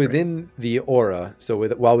 While within the aura, so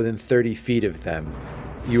while within 30 feet of them,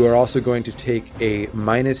 you are also going to take a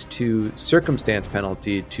 -2 circumstance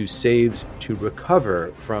penalty to saves to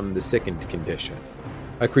recover from the sickened condition.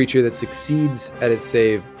 A creature that succeeds at its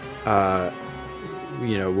save,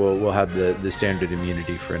 will have the standard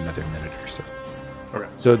immunity for another minute or so. Okay.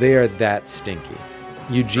 So they are that stinky.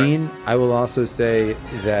 Eugene, right. I will also say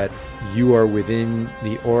that you are within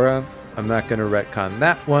the aura. I'm not going to retcon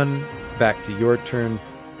that one. Back to your turn.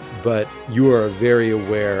 But you are very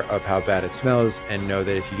aware of how bad it smells and know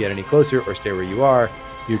that if you get any closer or stay where you are,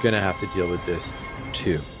 you're going to have to deal with this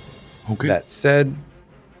too. Okay. That said,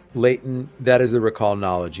 Leighton, that is the recall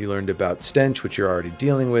knowledge. You learned about stench, which you're already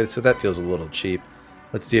dealing with, so that feels a little cheap.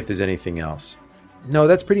 Let's see if there's anything else. No,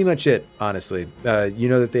 that's pretty much it, honestly. You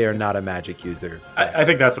know that they are not a magic user. I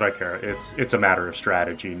think that's what I care. It's a matter of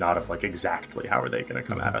strategy, not of like exactly how are they going to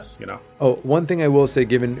come at us, Oh, one thing I will say,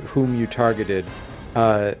 given whom you targeted,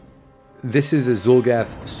 this is a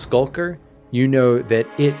Zul'Gath Skulker. You know that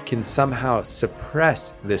it can somehow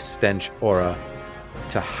suppress this stench aura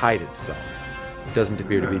to hide itself. It doesn't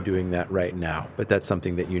appear to be doing that right now, but that's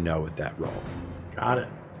something that you know with that roll. Got it.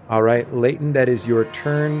 All right, Leighton, that is your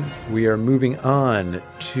turn. We are moving on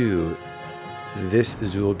to this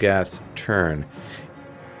Zul'Gath's turn.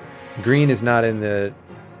 Green is not in the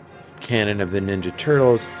canon of the Ninja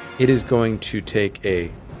Turtles. It is going to take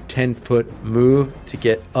a 10-foot move to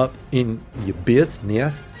get up in your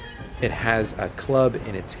business. It has a club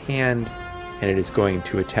in its hand, and it is going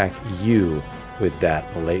to attack you with that,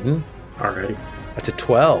 Leighton. Alrighty. That's a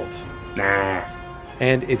 12. Nah.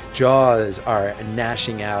 And its jaws are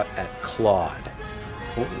gnashing out at Claude.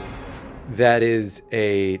 That is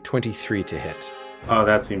a 23 to hit. Oh,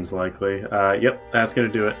 that seems likely. Yep, that's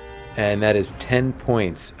going to do it. And that is 10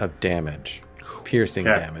 points of damage. Piercing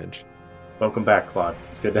damage. Welcome back, Claude.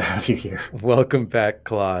 It's good to have you here. Welcome back,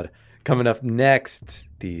 Claude. Coming up next,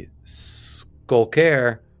 the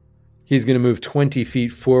Skulker. He's going to move 20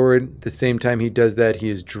 feet forward. At the same time he does that, he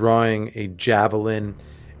is drawing a javelin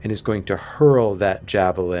and is going to hurl that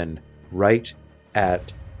javelin right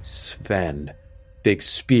at Sven. Big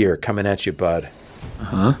spear coming at you, bud.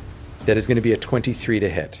 Uh-huh. That is going to be a 23 to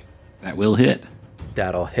hit. That will hit.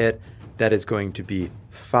 That'll hit. That is going to be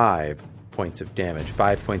 5 points of damage.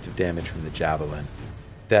 5 points of damage from the javelin.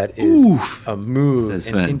 That is a move,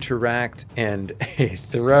 an interact, and a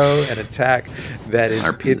throw, an attack. That is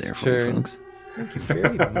its turn. Thank you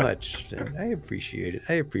very much. I appreciate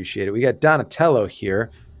it. We got Donatello here.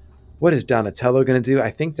 What is Donatello going to do? I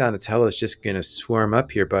think Donatello is just going to swarm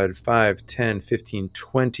up here, bud. 5, 10, 15,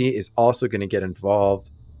 20 is also going to get involved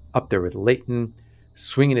up there with Leighton,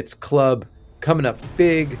 swinging its club, coming up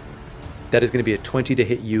big. That is going to be a 20 to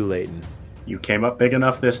hit you, Leighton. You came up big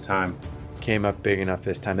enough this time.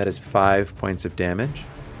 That is 5 points of damage.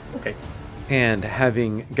 Okay. And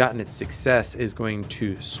having gotten its success, is going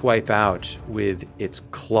to swipe out with its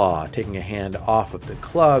claw, taking a hand off of the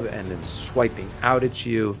club and then swiping out at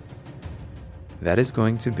you. That is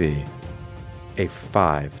going to be a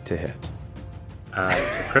 5 to hit.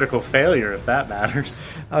 It's a critical failure if that matters.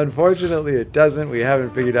 Unfortunately, it doesn't. We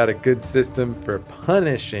haven't figured out a good system for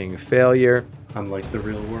punishing failure. Unlike the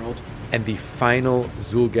real world. And the final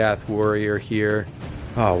Zul'Gath warrior here.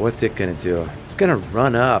 Oh, what's it going to do? It's going to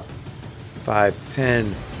run up 5,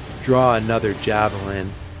 10, draw another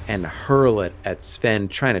javelin, and hurl it at Sven,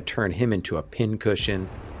 trying to turn him into a pincushion.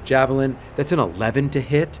 Javelin, that's an 11 to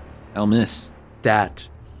hit. I'll miss. That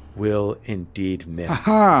will indeed miss.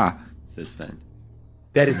 Ha! Says Sven.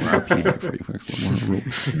 That is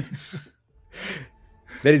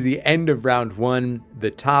That is the end of round 1.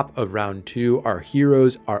 The top of round 2. Our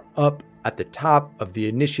heroes are up at the top of the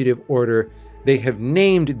initiative order. They have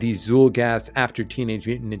named these Zul'Gaths after Teenage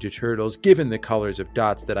Mutant Ninja Turtles, given the colors of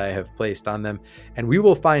dots that I have placed on them. And we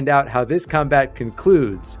will find out how this combat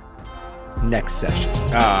concludes next session.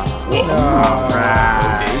 Right.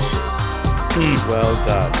 Well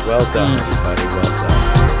done, everybody. Well done.